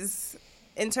is,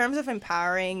 in terms of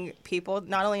empowering people,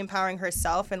 not only empowering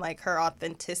herself and, like, her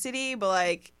authenticity, but,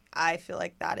 like, I feel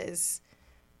like that is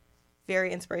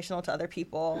very inspirational to other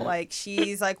people. Like,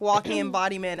 she's, like, walking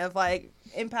embodiment of, like,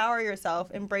 empower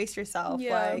yourself, embrace yourself.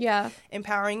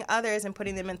 Empowering others and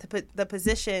putting them into the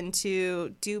position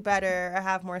to do better or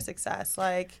have more success.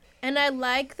 Like... And I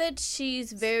like that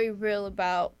she's very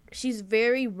real.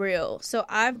 So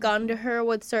I've gone to her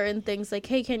with certain things like,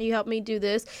 hey, can you help me do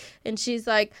this? And she's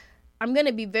like, I'm going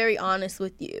to be very honest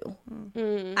with you.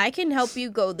 I can help you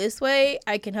go this way.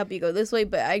 I can help you go this way,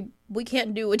 but we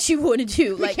can't do what you want to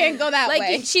do. Like, we can't go that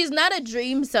way. She's not a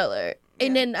dream seller.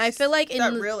 And then I feel like she's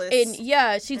a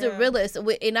realist.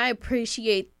 And I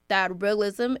appreciate that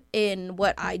realism in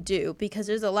what I do, because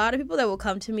there's a lot of people that will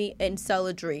come to me and sell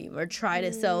a dream or try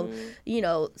to sell,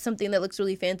 something that looks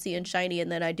really fancy and shiny, and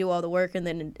then I do all the work and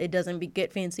then it doesn't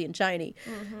get fancy and shiny.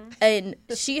 And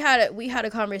we had a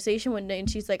conversation one day, and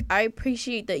she's like, I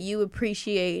appreciate that you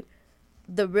appreciate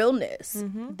the realness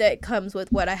that comes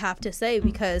with what I have to say,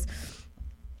 because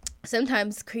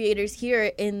sometimes creators hear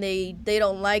it and they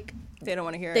don't like. They don't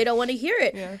want to hear it. They don't want to hear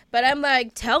it. Yeah. But I'm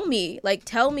like, tell me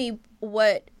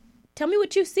tell me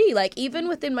what you see. Like, even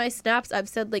within my snaps, I've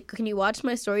said, like, can you watch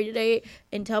my story today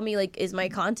and tell me, like, is my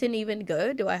content even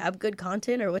good? Do I have good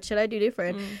content, or what should I do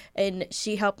different? And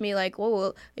she helped me, like,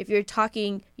 well, if you're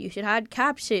talking, you should add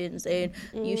captions, and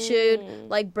you should,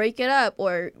 like, break it up,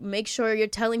 or make sure you're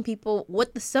telling people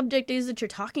what the subject is that you're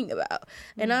talking about.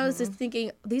 And I was just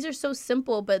thinking, these are so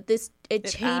simple, but it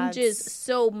changes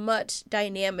so much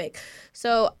dynamic.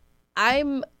 So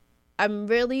I'm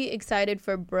really excited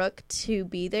for Brooke to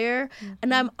be there.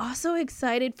 And I'm also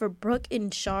excited for Brooke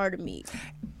and Shar to meet.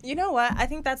 You know what? I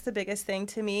think that's the biggest thing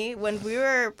to me. When we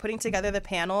were putting together the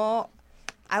panel,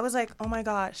 I was like, oh my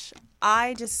gosh,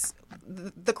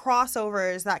 the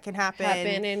crossovers that can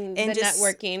happen in the just,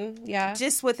 networking. Yeah.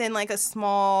 Just within like a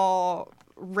small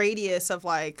radius of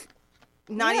like,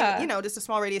 not even, just a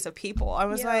small radius of people. I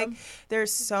was like,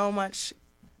 there's so much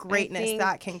greatness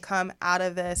that can come out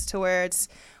of this, to where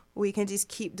we can just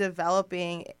keep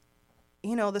developing, the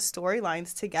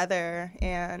storylines together.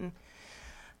 And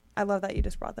I love that you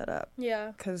just brought that up.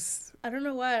 Yeah. Because I don't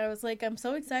know why. I was like, I'm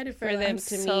so excited for them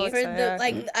to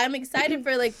meet. I'm excited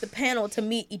for, like, the panel to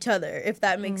meet each other, if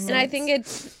that makes sense. And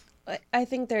I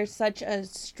think there's such a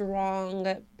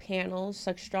strong panel,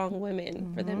 such strong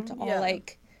women for them to all,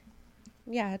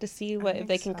 to see what if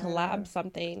they can collab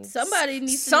something. Somebody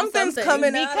needs to Something's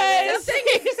coming out because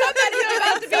somebody's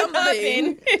about to be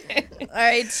popping. All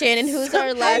right, Shannon, who's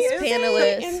our last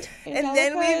panelist? And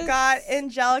then we've got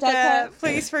Angelica.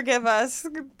 Please forgive us.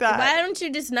 Why don't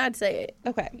you just not say it?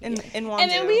 Okay. In one. And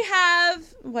then we have,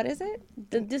 what is it?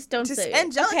 Just don't say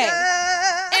Angelica. it. Okay.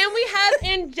 And we have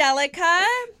Angelica,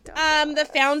 the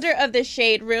founder of The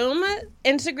Shade Room,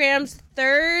 Instagram's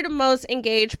third most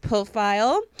engaged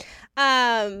profile.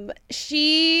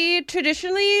 She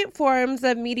traditionally forms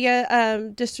of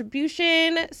media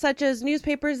distribution, such as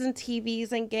newspapers and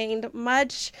TVs, and gained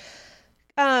much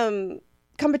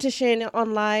competition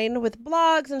online with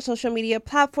blogs and social media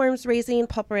platforms, raising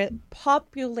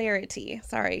popularity.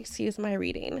 Sorry, excuse my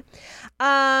reading.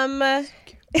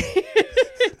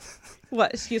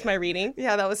 What? Excuse my reading?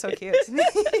 Yeah, that was so cute.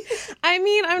 I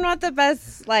mean, I'm not the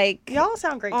best, y'all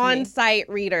sound great on-site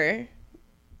reader.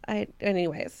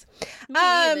 Anyways,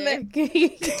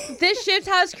 this shift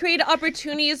has created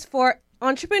opportunities for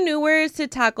entrepreneurs to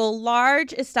tackle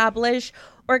large, established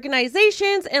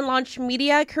organizations and launch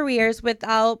media careers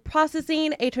without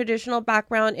processing a traditional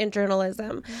background in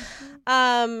journalism.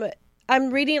 I'm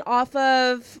reading off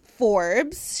of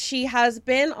Forbes. She has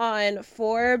been on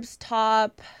Forbes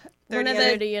top 30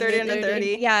 under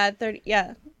 30. Yeah, 30.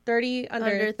 Yeah, 30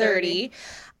 under 30.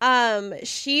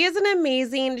 She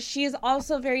is she's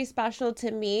also very special to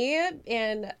me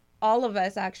and all of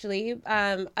us, actually.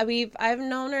 I've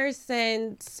known her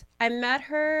since I met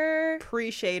her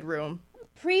pre-Shade Room.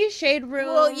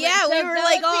 Well, yeah, we were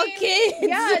like all kids.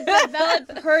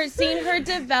 Yeah, seeing her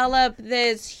develop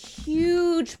this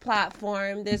huge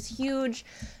platform, this huge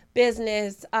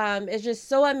business is just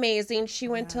so amazing. She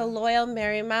went to Loyola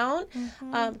Marymount,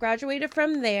 graduated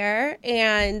from there,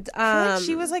 and I feel like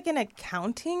she was like in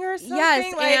accounting or something.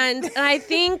 Yes, and I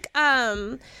think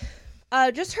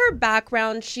just her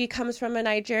background. She comes from a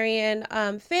Nigerian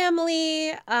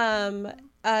family.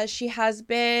 She has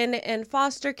been in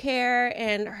foster care,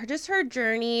 and her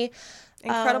journey.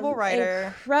 Incredible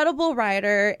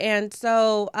writer. And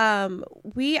so I'm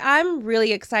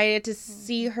really excited to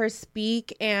see her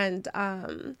speak and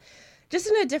just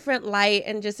in a different light,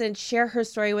 and share her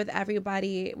story with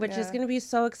everybody, which is going to be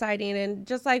so exciting. And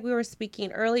just like we were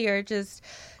speaking earlier, just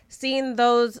seeing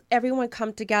everyone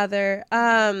come together.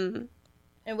 And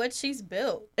what she's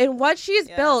built. She's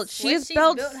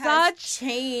built such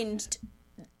changed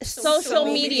social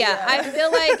media. I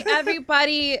feel like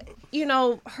everybody,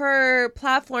 her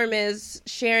platform is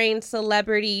sharing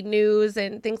celebrity news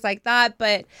and things like that,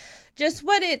 but just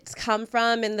what it's come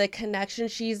from and the connection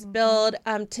she's built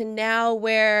to now,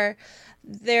 where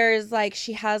there's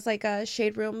she has a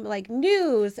Shade Room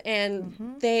news,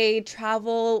 and they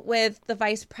travel with the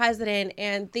vice president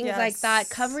and things like that,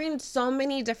 covering so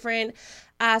many different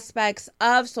aspects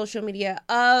of social media,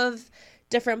 of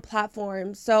different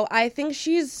platforms. So I think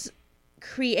she's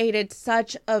created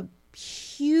such a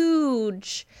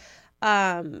huge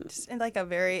just in a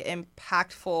very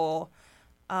impactful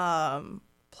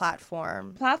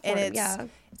platform, and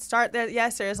it's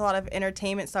there's a lot of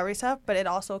entertainment story stuff, but it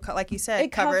also, like you said,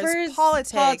 it covers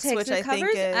politics, which I think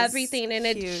is everything, and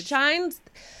huge. It shines,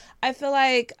 I feel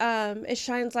like it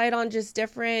shines light on just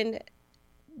different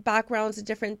backgrounds and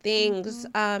different things.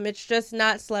 It's just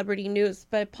not celebrity news,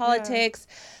 but politics.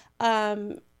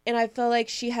 And I feel like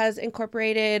she has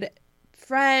incorporated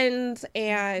Friends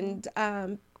and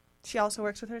She also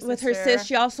works with her sister.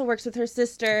 She also works with her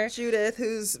sister Judith,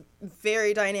 who's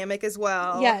very dynamic as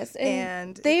well. Yes,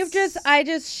 and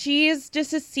she's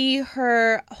just to see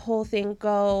her whole thing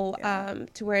go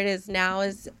to where it is now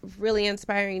is really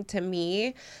inspiring to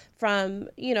me. From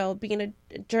being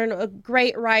a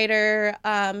great writer,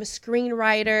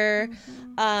 screenwriter.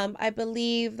 I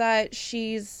believe that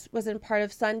was in part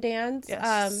of Sundance.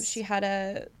 Yes. She had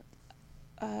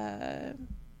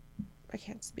I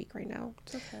can't speak right now.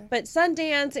 It's okay. But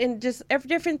Sundance and just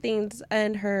different things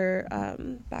in her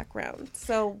background.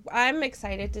 So I'm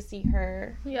excited to see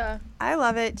her. Yeah. I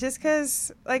love it just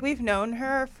because, we've known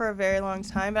her for a very long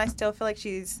time, but I still feel like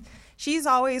she's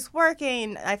always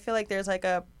working. I feel like there's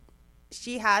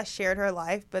she has shared her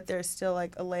life, but there's still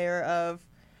a layer of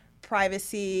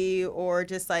privacy or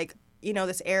just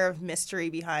this air of mystery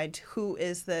behind who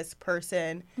is this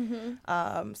person.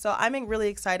 So I'm really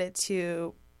excited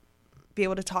to be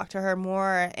able to talk to her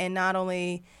more and not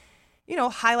only,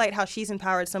 highlight how she's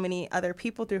empowered so many other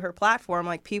people through her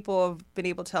platform. People have been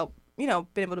able to help, been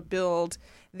able to build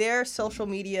their social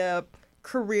media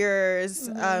careers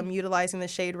utilizing the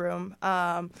Shade Room,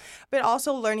 but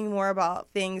also learning more about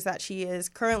things that she is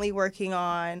currently working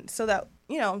on so that,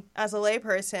 as a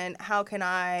layperson, how can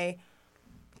I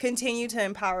continue to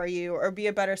empower you or be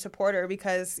a better supporter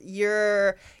because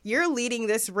you're leading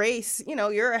this race,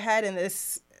 you're ahead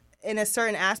in a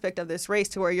certain aspect of this race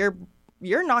to where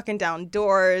you're knocking down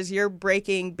doors, you're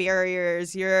breaking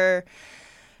barriers, you're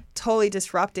totally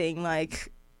disrupting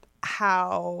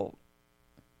how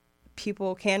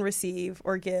people can receive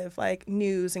or give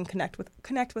news and connect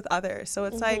with others. So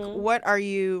it's what are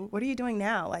you doing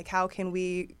now? How can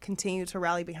we continue to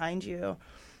rally behind you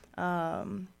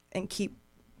and keep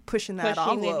pushing that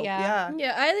envelope?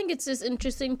 Yeah, I think it's just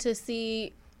interesting to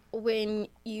see when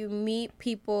you meet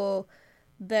people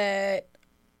that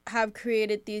have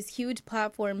created these huge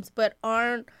platforms but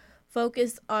aren't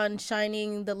focused on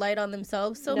shining the light on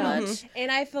themselves so much. And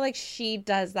I feel like she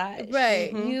does that.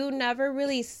 Right. You never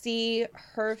really see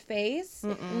her face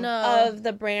of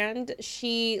the brand.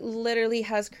 She literally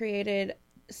has created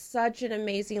such an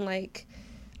amazing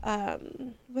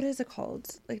what is it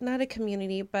called? Not a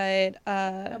community, but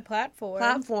a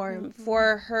platform.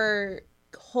 For her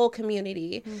whole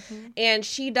community. And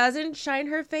she doesn't shine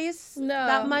her face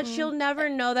that much. You'll never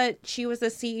know that she was the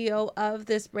CEO of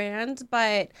this brand,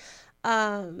 but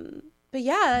yeah,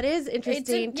 that is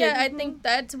interesting. I think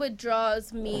that's what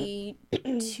draws me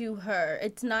to her.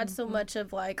 It's not so much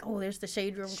of there's the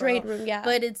Shade Room girl, yeah,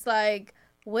 but it's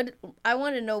what I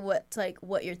want to know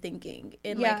what you're thinking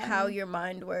and how your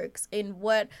mind works and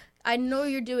what I know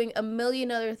you're doing a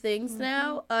million other things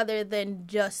now other than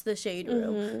just the Shade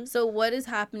Room. So what is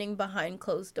happening behind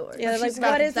closed doors? Yeah, what is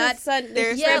that? That's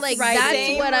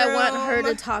what I want her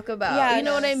to talk about. Yeah, you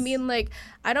know what I mean?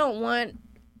 I don't want.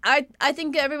 I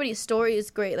think everybody's story is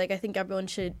great. I think everyone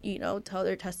should, tell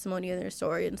their testimony and their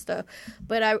story and stuff.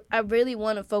 But I really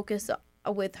want to focus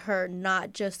with her,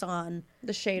 not just on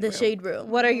the Shade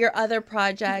Room. What are your other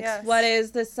projects? Yes. What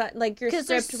is your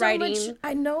script writing?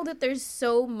 I know that there's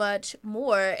so much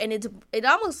more, and it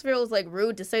almost feels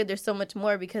rude to say there's so much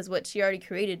more because what she already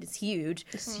created is huge.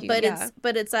 But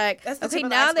it's okay,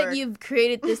 now that you've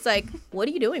created this, what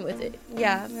are you doing with it?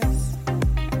 Yeah. Yes.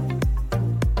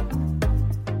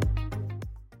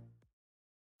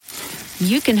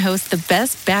 You can host the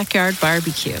best backyard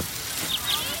barbecue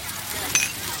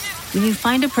when you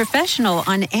find a professional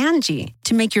on Angie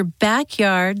to make your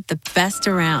backyard the best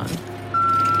around.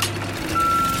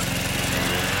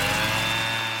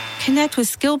 Connect with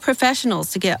skilled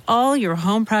professionals to get all your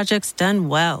home projects done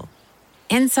well.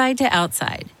 Inside to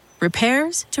outside,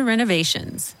 repairs to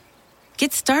renovations.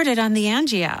 Get started on the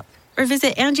Angie app or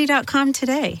visit Angie.com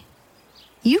today.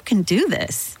 You can do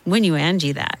this when you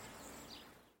Angie that.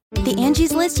 The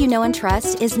Angie's List you know and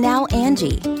trust is now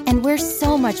Angie, and we're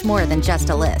so much more than just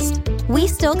a list. We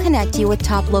still connect you with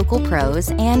top local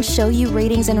pros and show you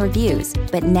ratings and reviews,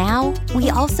 but now we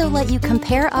also let you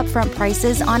compare upfront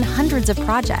prices on hundreds of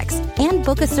projects and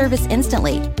book a service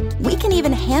instantly. We can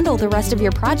even handle the rest of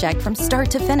your project from start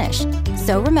to finish.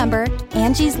 So remember,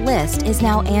 Angie's List is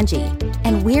now Angie,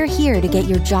 and we're here to get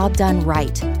your job done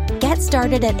right. Get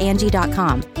started at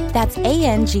Angie.com. That's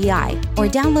ANGI, or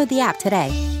download the app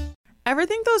today. Ever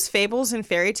think those fables and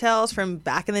fairy tales from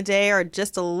back in the day are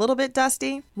just a little bit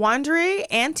dusty? Wandery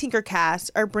and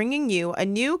Tinkercast are bringing you a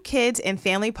new kids and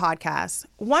family podcast,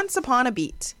 Once Upon a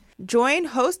Beat. Join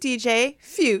host DJ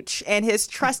Fuchs and his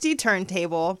trusty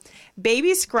turntable,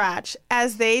 Baby Scratch,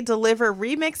 as they deliver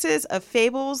remixes of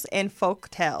fables and folk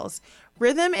tales,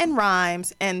 rhythm and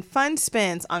rhymes, and fun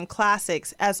spins on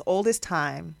classics as old as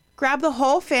time. Grab the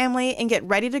whole family and get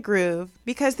ready to groove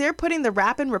because they're putting the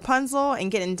rappin' Rapunzel and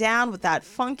getting down with that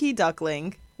funky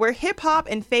duckling. Where hip-hop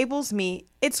and fables meet,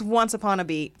 it's Once Upon a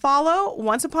Beat. Follow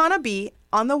Once Upon a Beat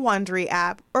on the Wondery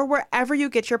app or wherever you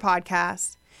get your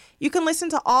podcasts. You can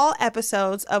listen to all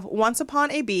episodes of Once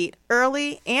Upon a Beat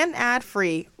early and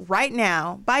ad-free right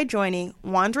now by joining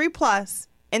Wondery Plus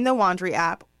in the Wondery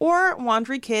app or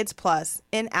Wondery Kids Plus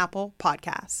in Apple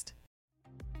Podcast.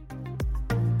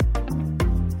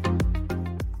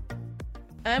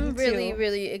 I'm really,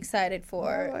 really excited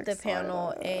for the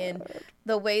panel and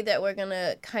the way that we're going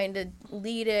to kind of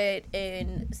lead it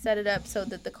and set it up so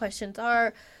that the questions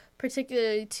are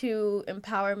particularly to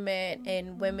empowerment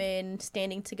and women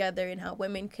standing together and how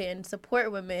women can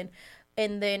support women.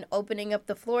 And then opening up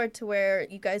the floor to where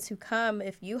you guys who come,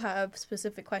 if you have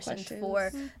specific questions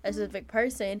for a specific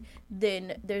person,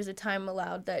 then there's a time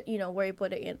allowed that, you know, we're able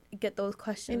to get those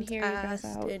questions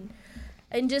asked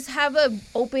and just have an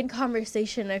open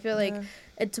conversation. I feel like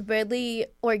it's really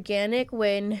organic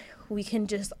when we can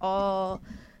just all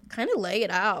kind of lay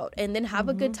it out and then have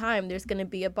a good time. There's going to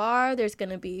be a bar. There's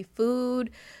going to be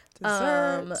food.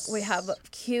 We have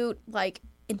cute, like,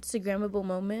 Instagrammable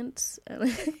moments.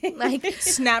 Like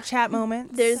Snapchat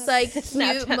moments. There's, like,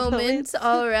 cute moments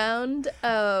all around.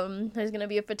 There's going to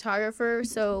be a photographer,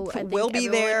 so I think we'll be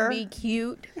there. Will be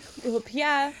cute.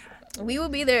 Yeah. We will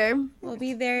be there. We'll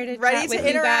be there to ready chat to with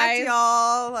interact, you guys.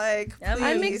 y'all. Like,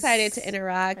 I'm excited to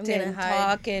interact and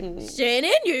talk. And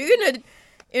Shannon, you're gonna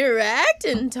interact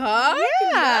and talk.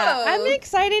 Yeah, I'm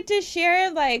excited to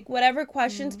share like whatever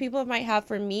questions people might have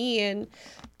for me and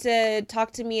to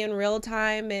talk to me in real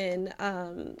time and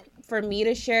for me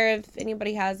to share if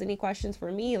anybody has any questions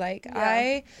for me. Like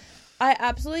I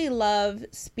absolutely love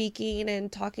speaking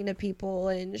and talking to people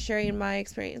and sharing my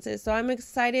experiences. So I'm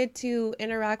excited to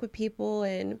interact with people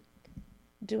and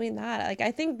doing that. Like, I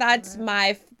think that's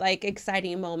my, like,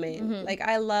 exciting moment. Mm-hmm. Like,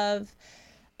 I love,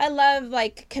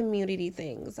 like, community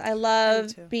things. I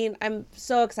love I'm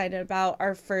so excited about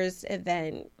our first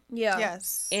event. Yeah.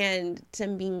 Yes. And to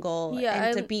mingle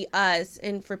and to be us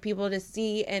and for people to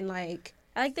see and, like,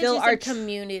 I like that she's our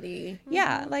community.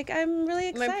 Yeah, like, I'm really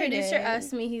excited. My producer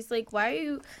asked me, he's like,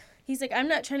 he's like, I'm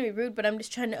not trying to be rude, but I'm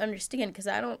just trying to understand because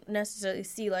I don't necessarily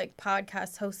see, like,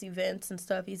 podcast host events and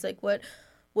stuff. He's like, what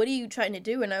are you trying to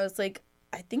do? And I was like,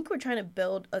 I think we're trying to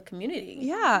build a community.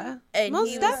 Yeah, and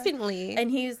most definitely.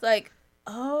 And he's like,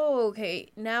 oh, okay,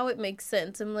 now it makes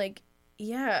sense. I'm like,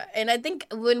 yeah. And I think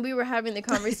when we were having the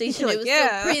conversation, it was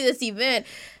still pre this event.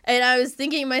 And I was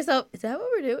thinking to myself, is that what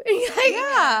we're doing?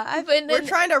 Like, we're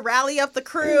trying to rally up the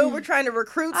crew. We're trying to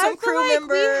recruit some crew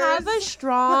members. We have a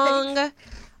strong...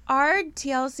 Our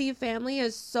TLC family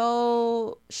is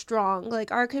so strong.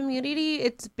 Like, our community,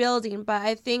 it's building. But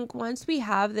I think once we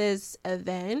have this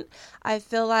event, I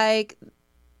feel like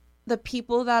the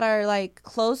people that are, like,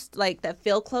 close, like, that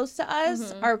feel close to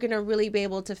us are going to really be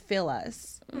able to feel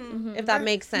us, if that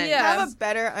makes sense. Yeah. Have a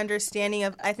better understanding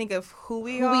of, I think, of who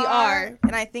we are.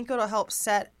 And I think it'll help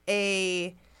set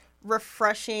a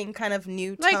refreshing kind of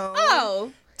new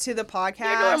tone. To the podcast.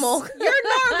 You're normal. You're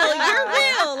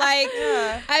real. Like,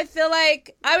 I feel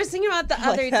like I was thinking about the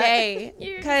other day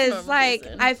because, like,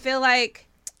 I feel like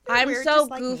I'm so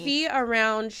goofy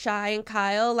around Shy and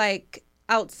Kyle, like,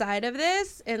 outside of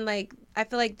this, and, like, I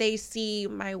feel like they see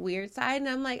my weird side, and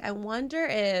I'm like, I wonder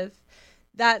if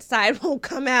that side won't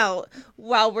come out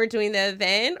while we're doing the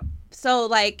event. So,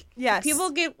 like,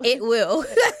 people get... It will.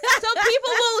 So people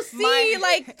will see,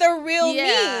 like, the real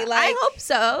me. Like, I hope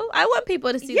so. I want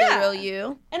people to see the real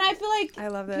you. And I feel like I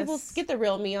love this. People get the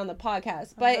real me on the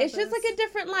podcast. But it's just, like, a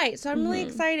different light. So I'm really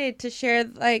excited to share,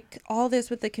 like, all this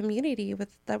with the community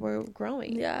that we're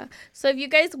growing. Yeah. So if you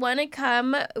guys want to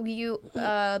come,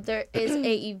 there is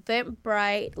a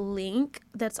Eventbrite link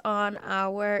that's on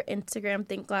our Instagram,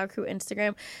 Think Loud Crew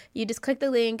Instagram. You just click the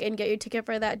link and get your ticket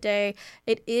for that day.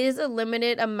 It is a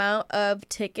limited amount of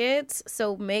tickets,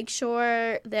 so make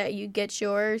sure that you get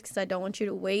yours because I don't want you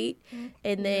to wait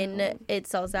and then it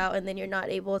sells out and then you're not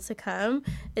able to come.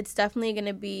 It's definitely going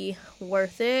to be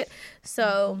worth it.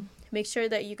 So make sure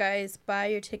that you guys buy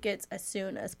your tickets as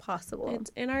soon as possible.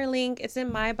 It's in our link. It's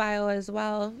in my bio as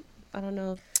well. I don't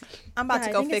know. I'm about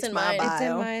to go fix my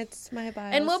bio. It's my bio.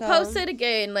 And we'll post it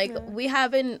again. Like, we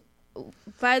haven't...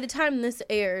 By the time this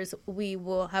airs, we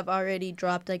will have already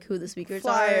dropped, like, who the speakers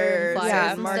are.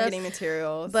 Flyers and marketing stuff.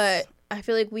 materials. But I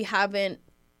feel like we haven't,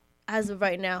 as of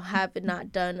right now,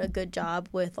 not done a good job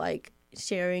with, like,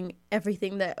 sharing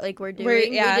everything that, like, we're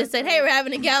doing. We just said, hey, we're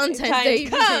having a Galentine's Day.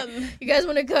 Come. You guys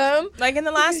want to come? Like, in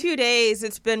the last few days,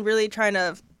 it's been really trying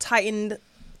to tighten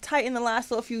tighten the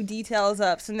last little few details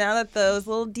up. So now that those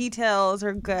little details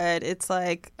are good, it's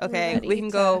like, okay, we can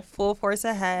go full force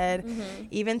ahead.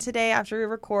 Even today, after we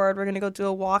record, we're going to go do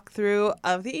a walkthrough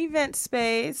of the event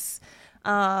space,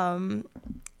 and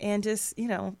just,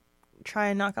 try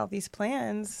and knock out these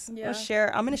plans. Yeah.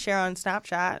 I'm going to share on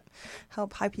Snapchat,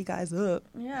 help hype you guys up.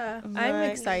 Yeah, I'm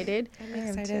excited. I'm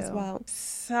excited as well.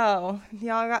 So,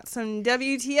 y'all got some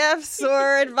WTFs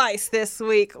or advice this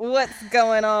week? What's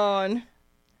going on?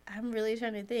 I'm really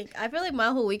trying to think. I feel like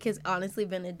my whole week has honestly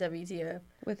been a WTF.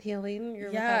 With healing, your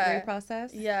recovery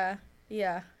process? Yeah.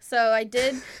 So I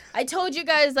told you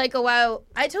guys I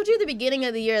told you at the beginning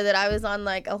of the year that I was on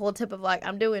like a whole tip of like,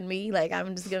 I'm doing me. Like,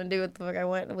 I'm just going to do what the fuck I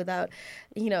want without,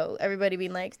 everybody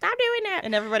being like, stop doing that.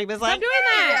 And everybody was like, stop doing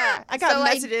that. Yeah. I got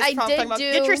messages from talking about,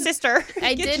 get your sister.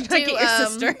 I did do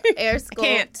air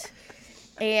sculpt.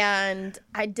 And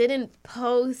I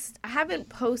haven't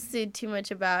posted too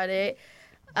much about it.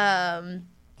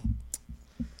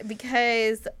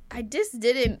 Because I just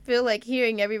didn't feel like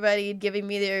hearing everybody giving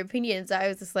me their opinions. I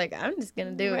was just like, I'm just going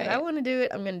to do it. I want to do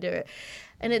it. I'm going to do it.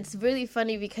 And it's really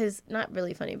funny because, not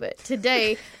really funny, but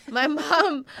today my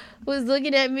mom was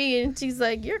looking at me and she's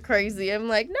like, you're crazy. I'm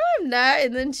like, no, I'm not.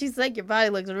 And then she's like, your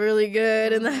body looks really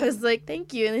good. And I was like,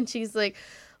 thank you. And then she's like,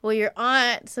 well, your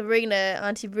aunt, Sabrina,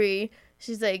 Auntie Bree,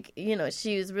 she's like,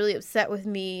 she was really upset with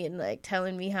me and like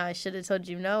telling me how I should have told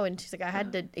you no. And she's like, I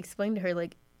had to explain to her,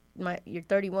 like, you're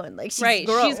 31, like, she's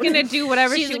grown. She's gonna do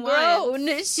whatever she wants.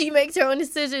 Grown. She makes her own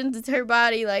decisions. It's her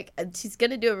body, like, she's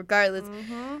gonna do it regardless.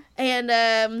 And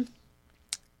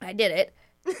I did it.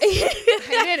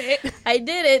 I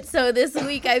did it. So this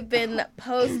week I've been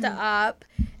post-op,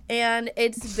 and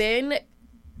it's been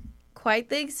quite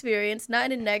the experience,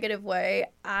 not in a negative way.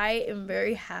 I am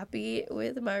very happy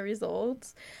with my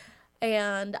results,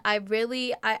 and I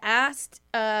asked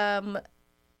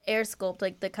Air Sculpt,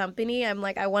 like the company, I'm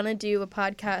like, I want to do a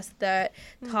podcast that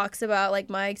talks about like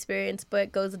my experience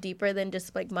but goes deeper than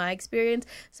just like my experience.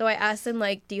 So I asked them,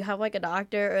 like, do you have like a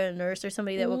doctor or a nurse or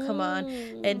somebody that will come on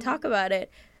and talk about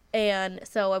it? And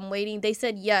so I'm waiting. They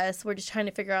said yes. We're just trying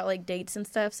to figure out like dates and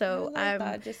stuff. So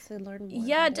I'm just to learn more.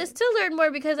 Yeah, just to learn more,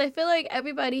 because I feel like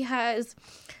everybody has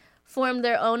formed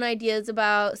their own ideas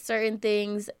about certain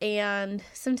things, and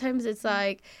sometimes it's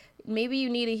like maybe you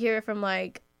need to hear from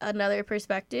like another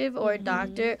perspective or a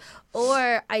doctor.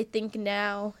 Or I think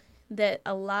now that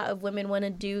a lot of women want to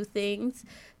do things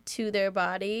to their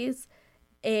bodies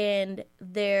and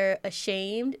they're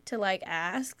ashamed to like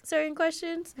ask certain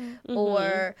questions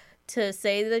or to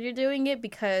say that you're doing it,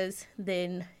 because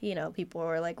then people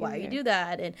are like, why you do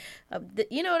that? And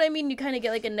you know what I mean, you kind of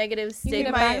get like a negative stigma. You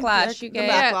get backlash. You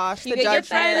get you're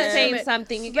trying to say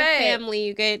something, you get family,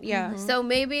 you get So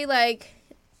maybe like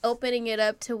opening it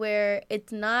up to where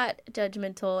it's not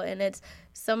judgmental and it's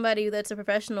somebody that's a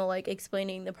professional, like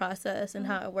explaining the process and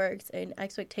how it works and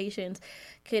expectations,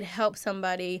 could help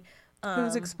somebody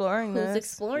who's exploring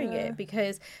it,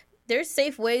 because there's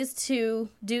safe ways to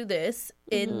do this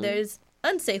and there's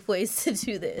unsafe ways to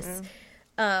do this.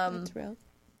 That's real.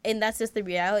 And that's just the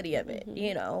reality of it,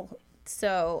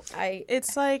 So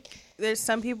it's like there's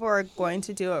some people are going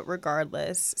to do it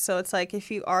regardless. So it's like if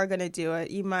you are going to do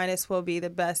it, you might as well be the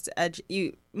best.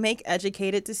 You make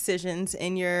educated decisions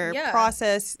in your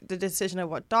process, the decision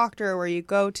of what doctor, where you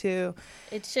go to.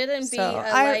 It shouldn't be a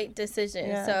light decision.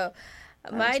 Yeah. So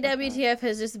my WTF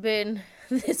has just been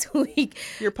this week.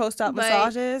 Your post-op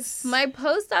massages? My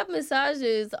post-op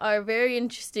massages are very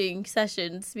interesting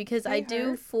sessions because I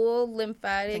do full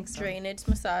lymphatic drainage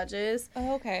massages.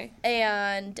 Oh, okay.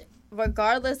 And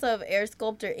regardless of air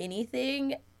sculpt or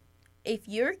anything, if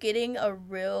you're getting a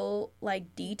real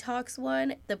like detox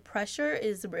one, the pressure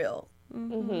is real.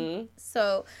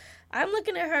 So I'm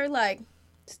looking at her like,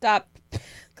 stop,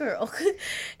 girl.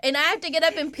 And I have to get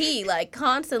up and pee like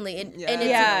constantly, and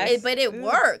but it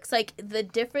works. Like the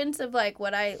difference of like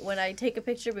when I take a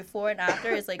picture before and after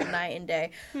is like night and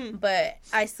day. But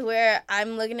I swear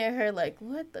I'm looking at her like,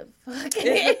 what the fuck? Is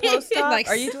it post-op? Like,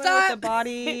 are you doing it with the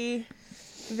Body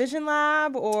Vision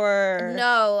Lab or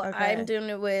no? Okay. I'm doing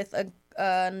it with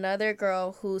another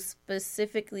girl who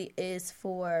specifically is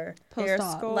for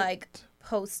post-op, like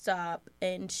post-op,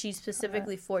 and she's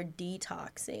specifically for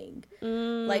detoxing,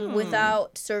 like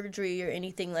without surgery or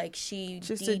anything. Like she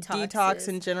just detoxes. a detox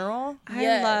in general.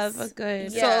 I love a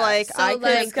good. So like I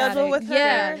could schedule with her.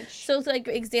 Yeah. So it's like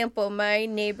example, my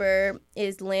neighbor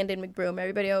is Landon McBroom.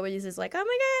 Everybody always is like, oh my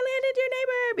God, Landon's your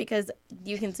neighbor, because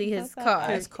you can see his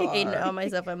car. And on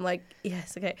myself, I'm like,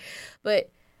 yes, okay,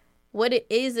 but. What it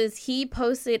is he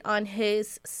posted on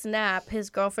his Snap his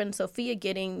girlfriend Sophia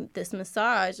getting this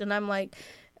massage, and I'm like,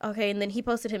 okay. And then he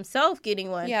posted himself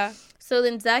getting one. Yeah. So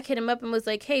then Zach hit him up and was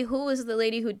like, hey, who was the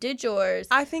lady who did yours?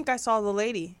 I think I saw the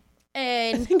lady.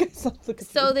 And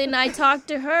so then I talked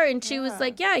to her, and she was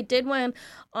like, yeah, I did one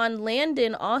on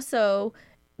Landon also,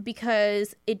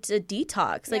 because it's a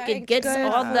detox. Like, it gets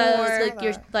all those, like,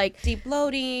 your, like, deep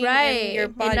bloating. Right. And your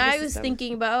body and I system. was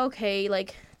thinking about, okay,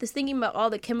 like, just thinking about all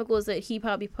the chemicals that he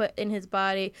probably put in his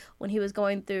body when he was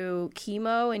going through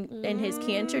chemo and his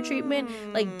cancer treatment,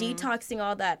 like, detoxing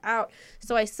all that out.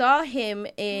 So I saw him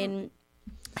and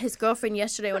his girlfriend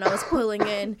yesterday when I was pulling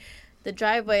in the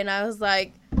driveway, and I was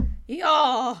like,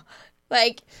 yo,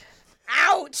 like,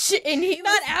 ouch. And he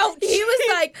not ouch. He was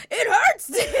like, it hurts.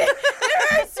 It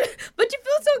hurts. But you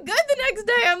feel so good the next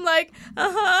day. I'm like,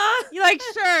 You're like,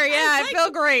 sure, yeah, I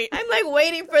feel great. I'm like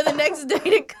waiting for the next day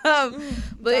to come.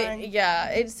 But yeah,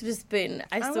 it's just been,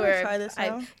 I swear. Try this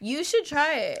now. You should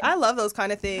try it. I love those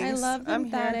kind of things. I love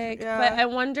lymphatic, yeah. but I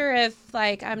wonder if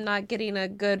like I'm not getting a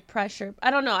good pressure.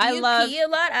 I don't know. Do you pee a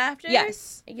lot after?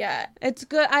 Yes. Yeah. It's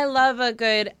good. I love a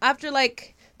good after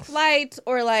like flight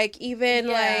or like even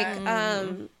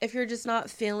like if you're just not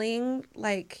feeling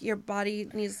like your body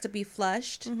needs to be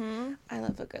flushed. I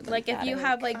love a good like if you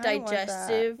have like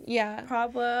digestive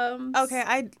problems. Okay,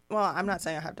 I'm not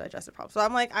saying I have digestive problems, so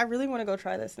I'm like, I really want to go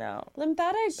try this now.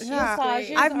 Lymphatic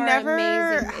massages I've are never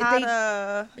amazing.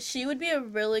 had She would be a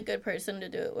really good person to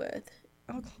do it with.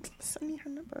 Oh, send me her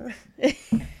number.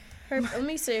 Let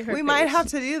me say her We page. might have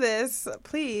to do this,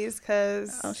 please,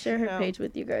 because I'll share her page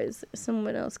with you guys.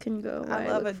 Someone else can go. I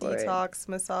love a detox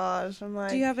massage. I'm like,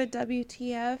 do you have a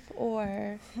WTF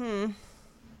or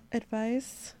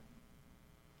advice?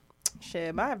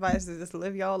 Shit, my advice is just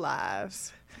live your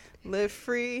lives. Live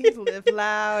free, live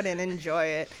loud, and enjoy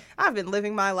it. I've been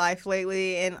living my life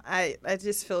lately, and it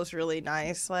just feels really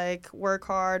nice. Like, work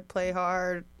hard, play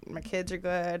hard. My kids are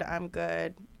good. I'm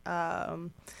good.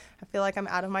 I feel like I'm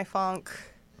out of my funk.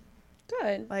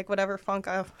 Good. Like, whatever funk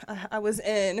I was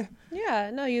in.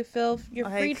 Yeah, no, you feel you're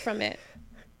freed from it.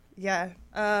 Yeah.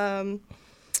 How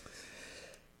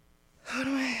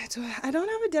do I don't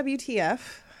have a WTF.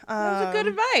 That was a good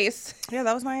advice. Yeah,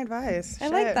 that was my advice. I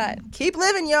like that. Keep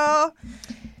living, y'all.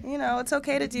 You know, it's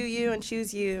okay to do you and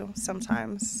choose you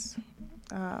sometimes.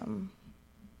 What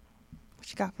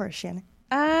you got for us, Shannon?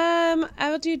 I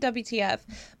will do WTF.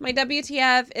 My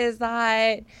WTF is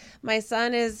that my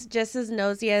son is just as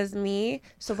nosy as me.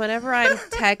 So whenever I'm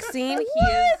texting, he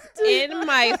is in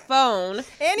my phone.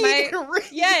 And he can read.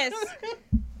 Yes.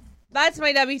 That's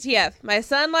my WTF. My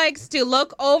son likes to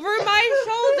look over my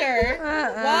shoulder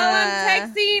while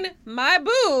I'm texting my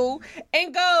boo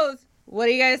and goes, "What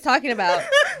are you guys talking about?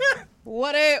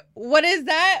 What is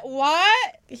that?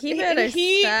 What?" He better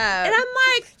stop. And I'm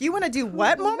like, you want to do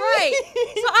what, Mama? Right.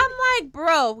 So I'm like,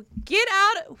 bro, get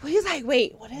out. He's like,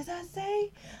 wait, what does that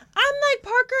say? I'm like,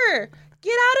 Parker,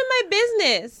 get out of my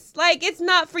business. Like, it's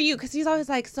not for you. Because he's always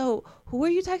like, so who are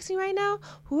you texting right now?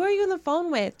 Who are you on the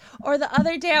phone with? Or the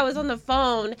other day I was on the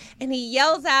phone and he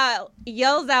yells out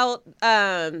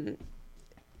the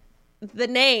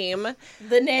name.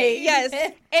 Yes.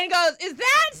 And goes, is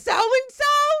that so-and-so?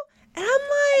 And I'm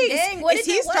like, dang, what is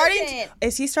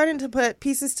he starting to put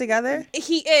pieces together?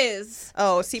 He is.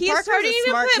 Oh, see, He's Parker's starting a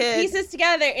smart to put kid. pieces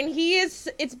together, and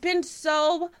it's been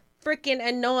so freaking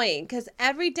annoying because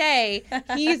every day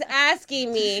he's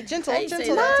asking me, gentle, Mom, is this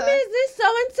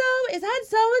so-and-so? Is that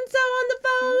so-and-so on the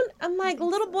phone? I'm like,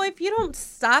 little boy, if you don't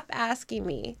stop asking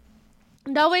me.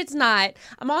 No, it's not.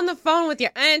 I'm on the phone with your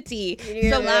auntie.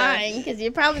 You're lying because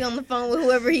you're probably on the phone with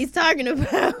whoever he's talking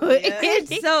about.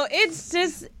 It's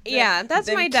just,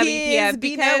 that's my WTF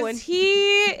because he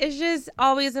is just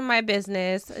always in my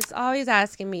business. It's always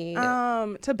asking me.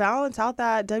 To balance out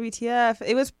that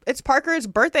WTF, it's Parker's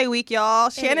birthday week,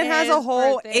 y'all. Shannon has a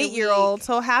whole 8-year-old,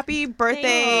 so happy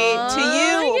birthday to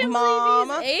you, Mom.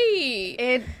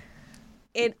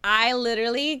 I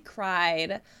literally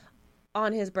cried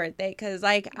on his birthday because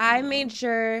I made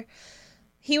sure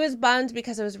he was bummed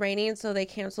because it was raining, so they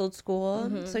canceled school.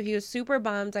 So he was super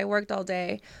bummed. I worked all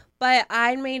day, but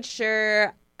I made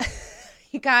sure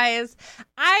you guys,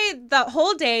 the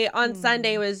whole day on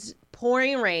Sunday was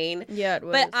pouring rain. Yeah, it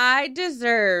was. But I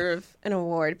deserve an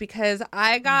award because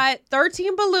I got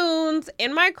 13 balloons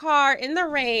in my car in the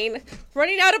rain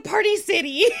running out of Party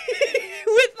City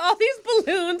with all these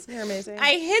balloons. You're amazing.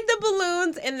 I hid the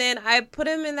balloons and then I put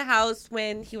him in the house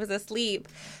when he was asleep.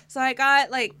 So I got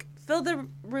filled the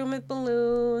room with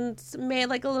balloons, made a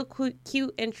little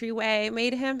cute entryway,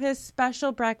 made him his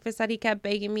special breakfast that he kept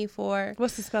begging me for.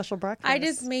 What's the special breakfast? I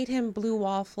just made him blue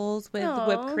waffles with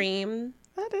whipped cream.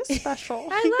 That is special.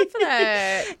 I love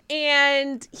that.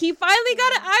 And he finally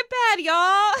got an iPad,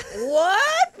 y'all.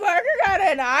 What? Parker got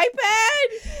an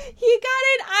iPad? He got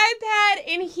an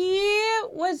iPad, and he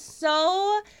was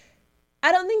so...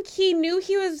 I don't think he knew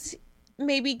he was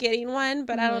maybe getting one,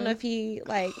 but I don't know if he,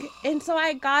 like... And so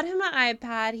I got him an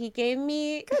iPad. He gave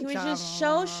me... He was just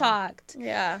so shocked.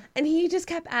 Yeah. And he just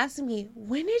kept asking me,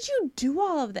 when did you do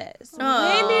all of this?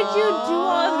 When did you do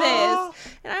all of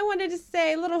this? And I wanted to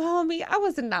say, little homie, I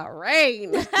was in that rain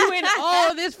doing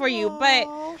all of this for you,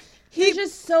 but... He's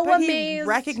just so amazed. He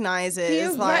recognizes.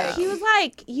 He was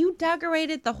like, you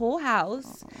decorated the whole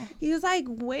house. He was like,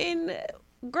 when...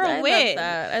 Girl, I when? love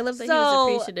that. I love that he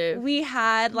was appreciative. We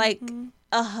had like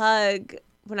a hug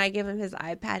when I gave him his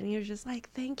iPad, and he was just like,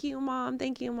 thank you, Mom.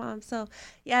 Thank you, Mom. So,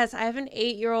 yes, I have an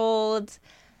 8-year-old.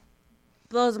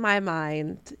 Blows my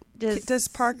mind. Does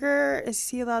Parker, is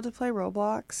he allowed to play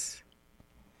Roblox?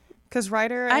 Because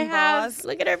Ryder and Boz,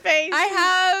 look at her face.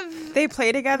 They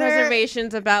play together.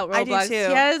 Reservations about Roblox. I do too.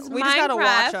 Yes, we just gotta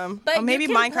watch them. But maybe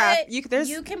Minecraft.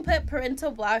 You can put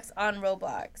parental blocks on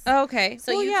Roblox. Okay.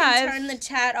 So you can turn the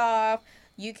chat off.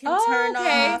 You can turn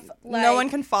off. Like, no one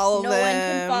can follow them. No one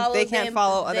can follow They can't them.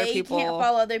 follow other people. They can't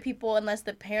follow other people unless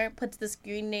the parent puts the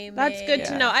screen name That's in. good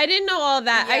to know. I didn't know all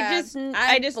that. Yeah.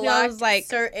 I just know it was like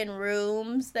certain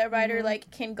rooms that Ryder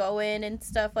like can go in and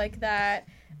stuff like that.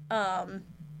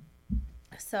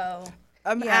 So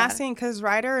I'm asking because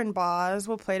Ryder and Boz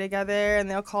will play together, and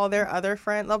they'll call their other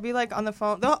friend. They'll be like on the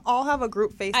phone. They'll all have a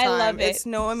group FaceTime. I love it. It's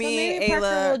Noemi, so maybe Ayla.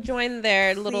 Parker will join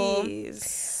their little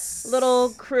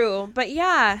crew. But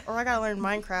yeah. Or I gotta learn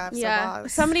Minecraft. Yeah. So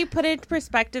somebody put it in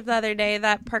perspective the other day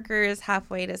that Parker is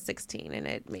halfway to 16, and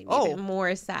it made me even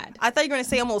more sad. I thought you were gonna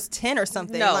say almost 10 or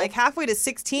something. No. Like halfway to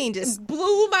 16 just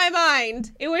blew my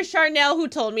mind. It was Charnel who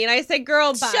told me, and I said,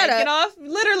 girl, bye. Shut up. Get off.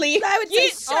 Literally. I would say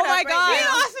shut up right now. Get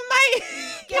off of my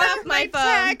Get off my phone.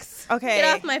 text. Okay.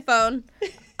 Get off my phone.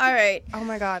 All right. Oh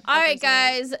my God. All right,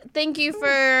 guys. Thank you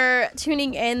for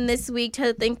tuning in this week to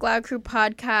the Think Loud Crew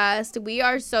podcast. We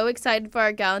are so excited for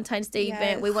our Galentine's Day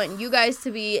event. We want you guys to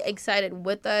be excited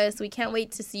with us. We can't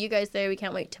wait to see you guys there. We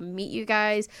can't wait to meet you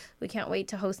guys. We can't wait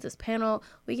to host this panel.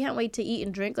 We can't wait to eat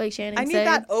and drink like Shannon said. I need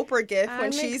that Oprah gift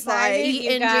when she's like eat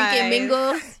and drink and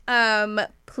mingle.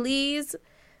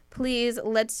 Please,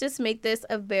 let's just make this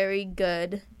a very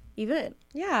good event.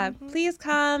 Yeah, please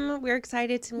come. We're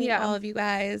excited to meet all of you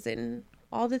guys and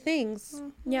all the things.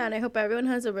 Yeah, and I hope everyone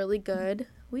has a really good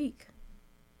week.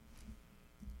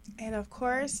 And of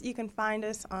course, you can find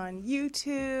us on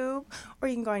YouTube, or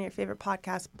you can go on your favorite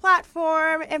podcast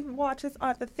platform and watch us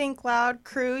on the Think Loud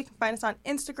Crew. You can find us on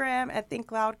Instagram at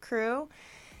Think Loud Crew.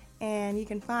 And you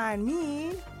can find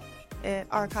me at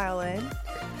RKylin.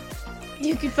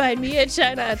 You can find me at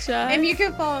Shinacha. And you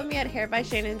can follow me at Hair by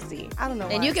Shannon C. I don't know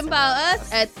why. And you can follow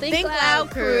us at Think Loud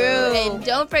Crew. And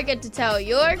don't forget to tell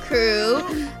your crew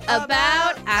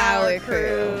about our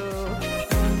crew.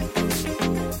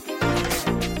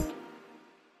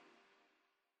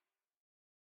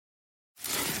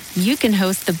 You can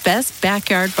host the best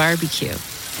backyard barbecue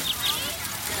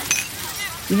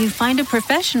when you find a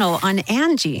professional on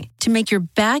Angie to make your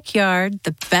backyard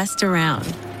the best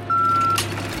around.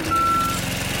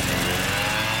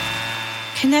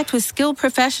 Connect with skilled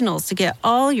professionals to get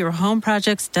all your home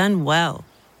projects done well.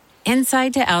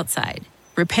 Inside to outside,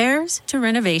 repairs to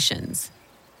renovations.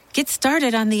 Get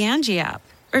started on the Angie app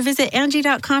or visit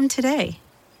Angie.com today.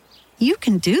 You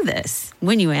can do this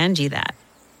when you Angie that.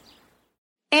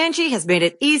 Angie has made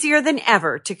it easier than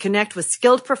ever to connect with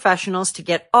skilled professionals to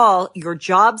get all your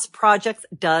jobs projects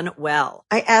done well.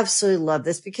 I absolutely love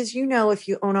this because, you know, if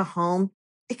you own a home,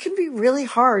 it can be really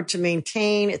hard to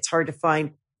maintain. It's hard to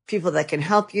find people that can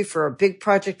help you for a big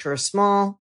project or a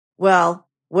small. Well,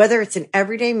 whether it's in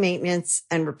everyday maintenance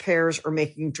and repairs or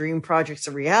making dream projects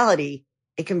a reality,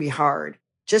 it can be hard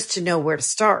just to know where to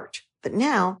start. But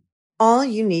now all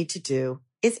you need to do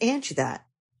is Angie that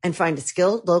and find a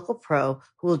skilled local pro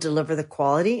who will deliver the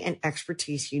quality and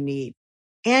expertise you need.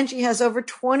 Angie has over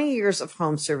 20 years of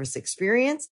home service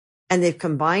experience, and they've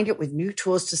combined it with new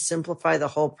tools to simplify the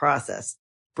whole process.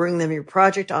 Bring them your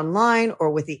project online or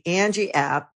with the Angie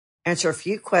app. Answer a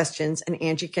few questions, and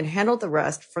Angie can handle the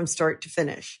rest from start to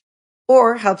finish.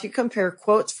 Or help you compare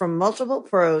quotes from multiple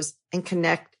pros and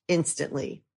connect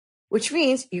instantly. Which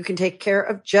means you can take care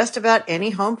of just about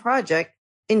any home project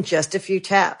in just a few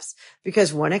taps.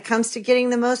 Because when it comes to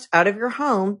getting the most out of your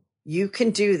home, you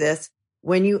can do this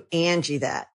when you Angie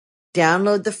that.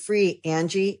 Download the free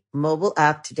Angie mobile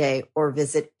app today or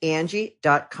visit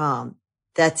Angie.com.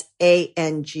 That's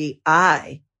ANGI.com.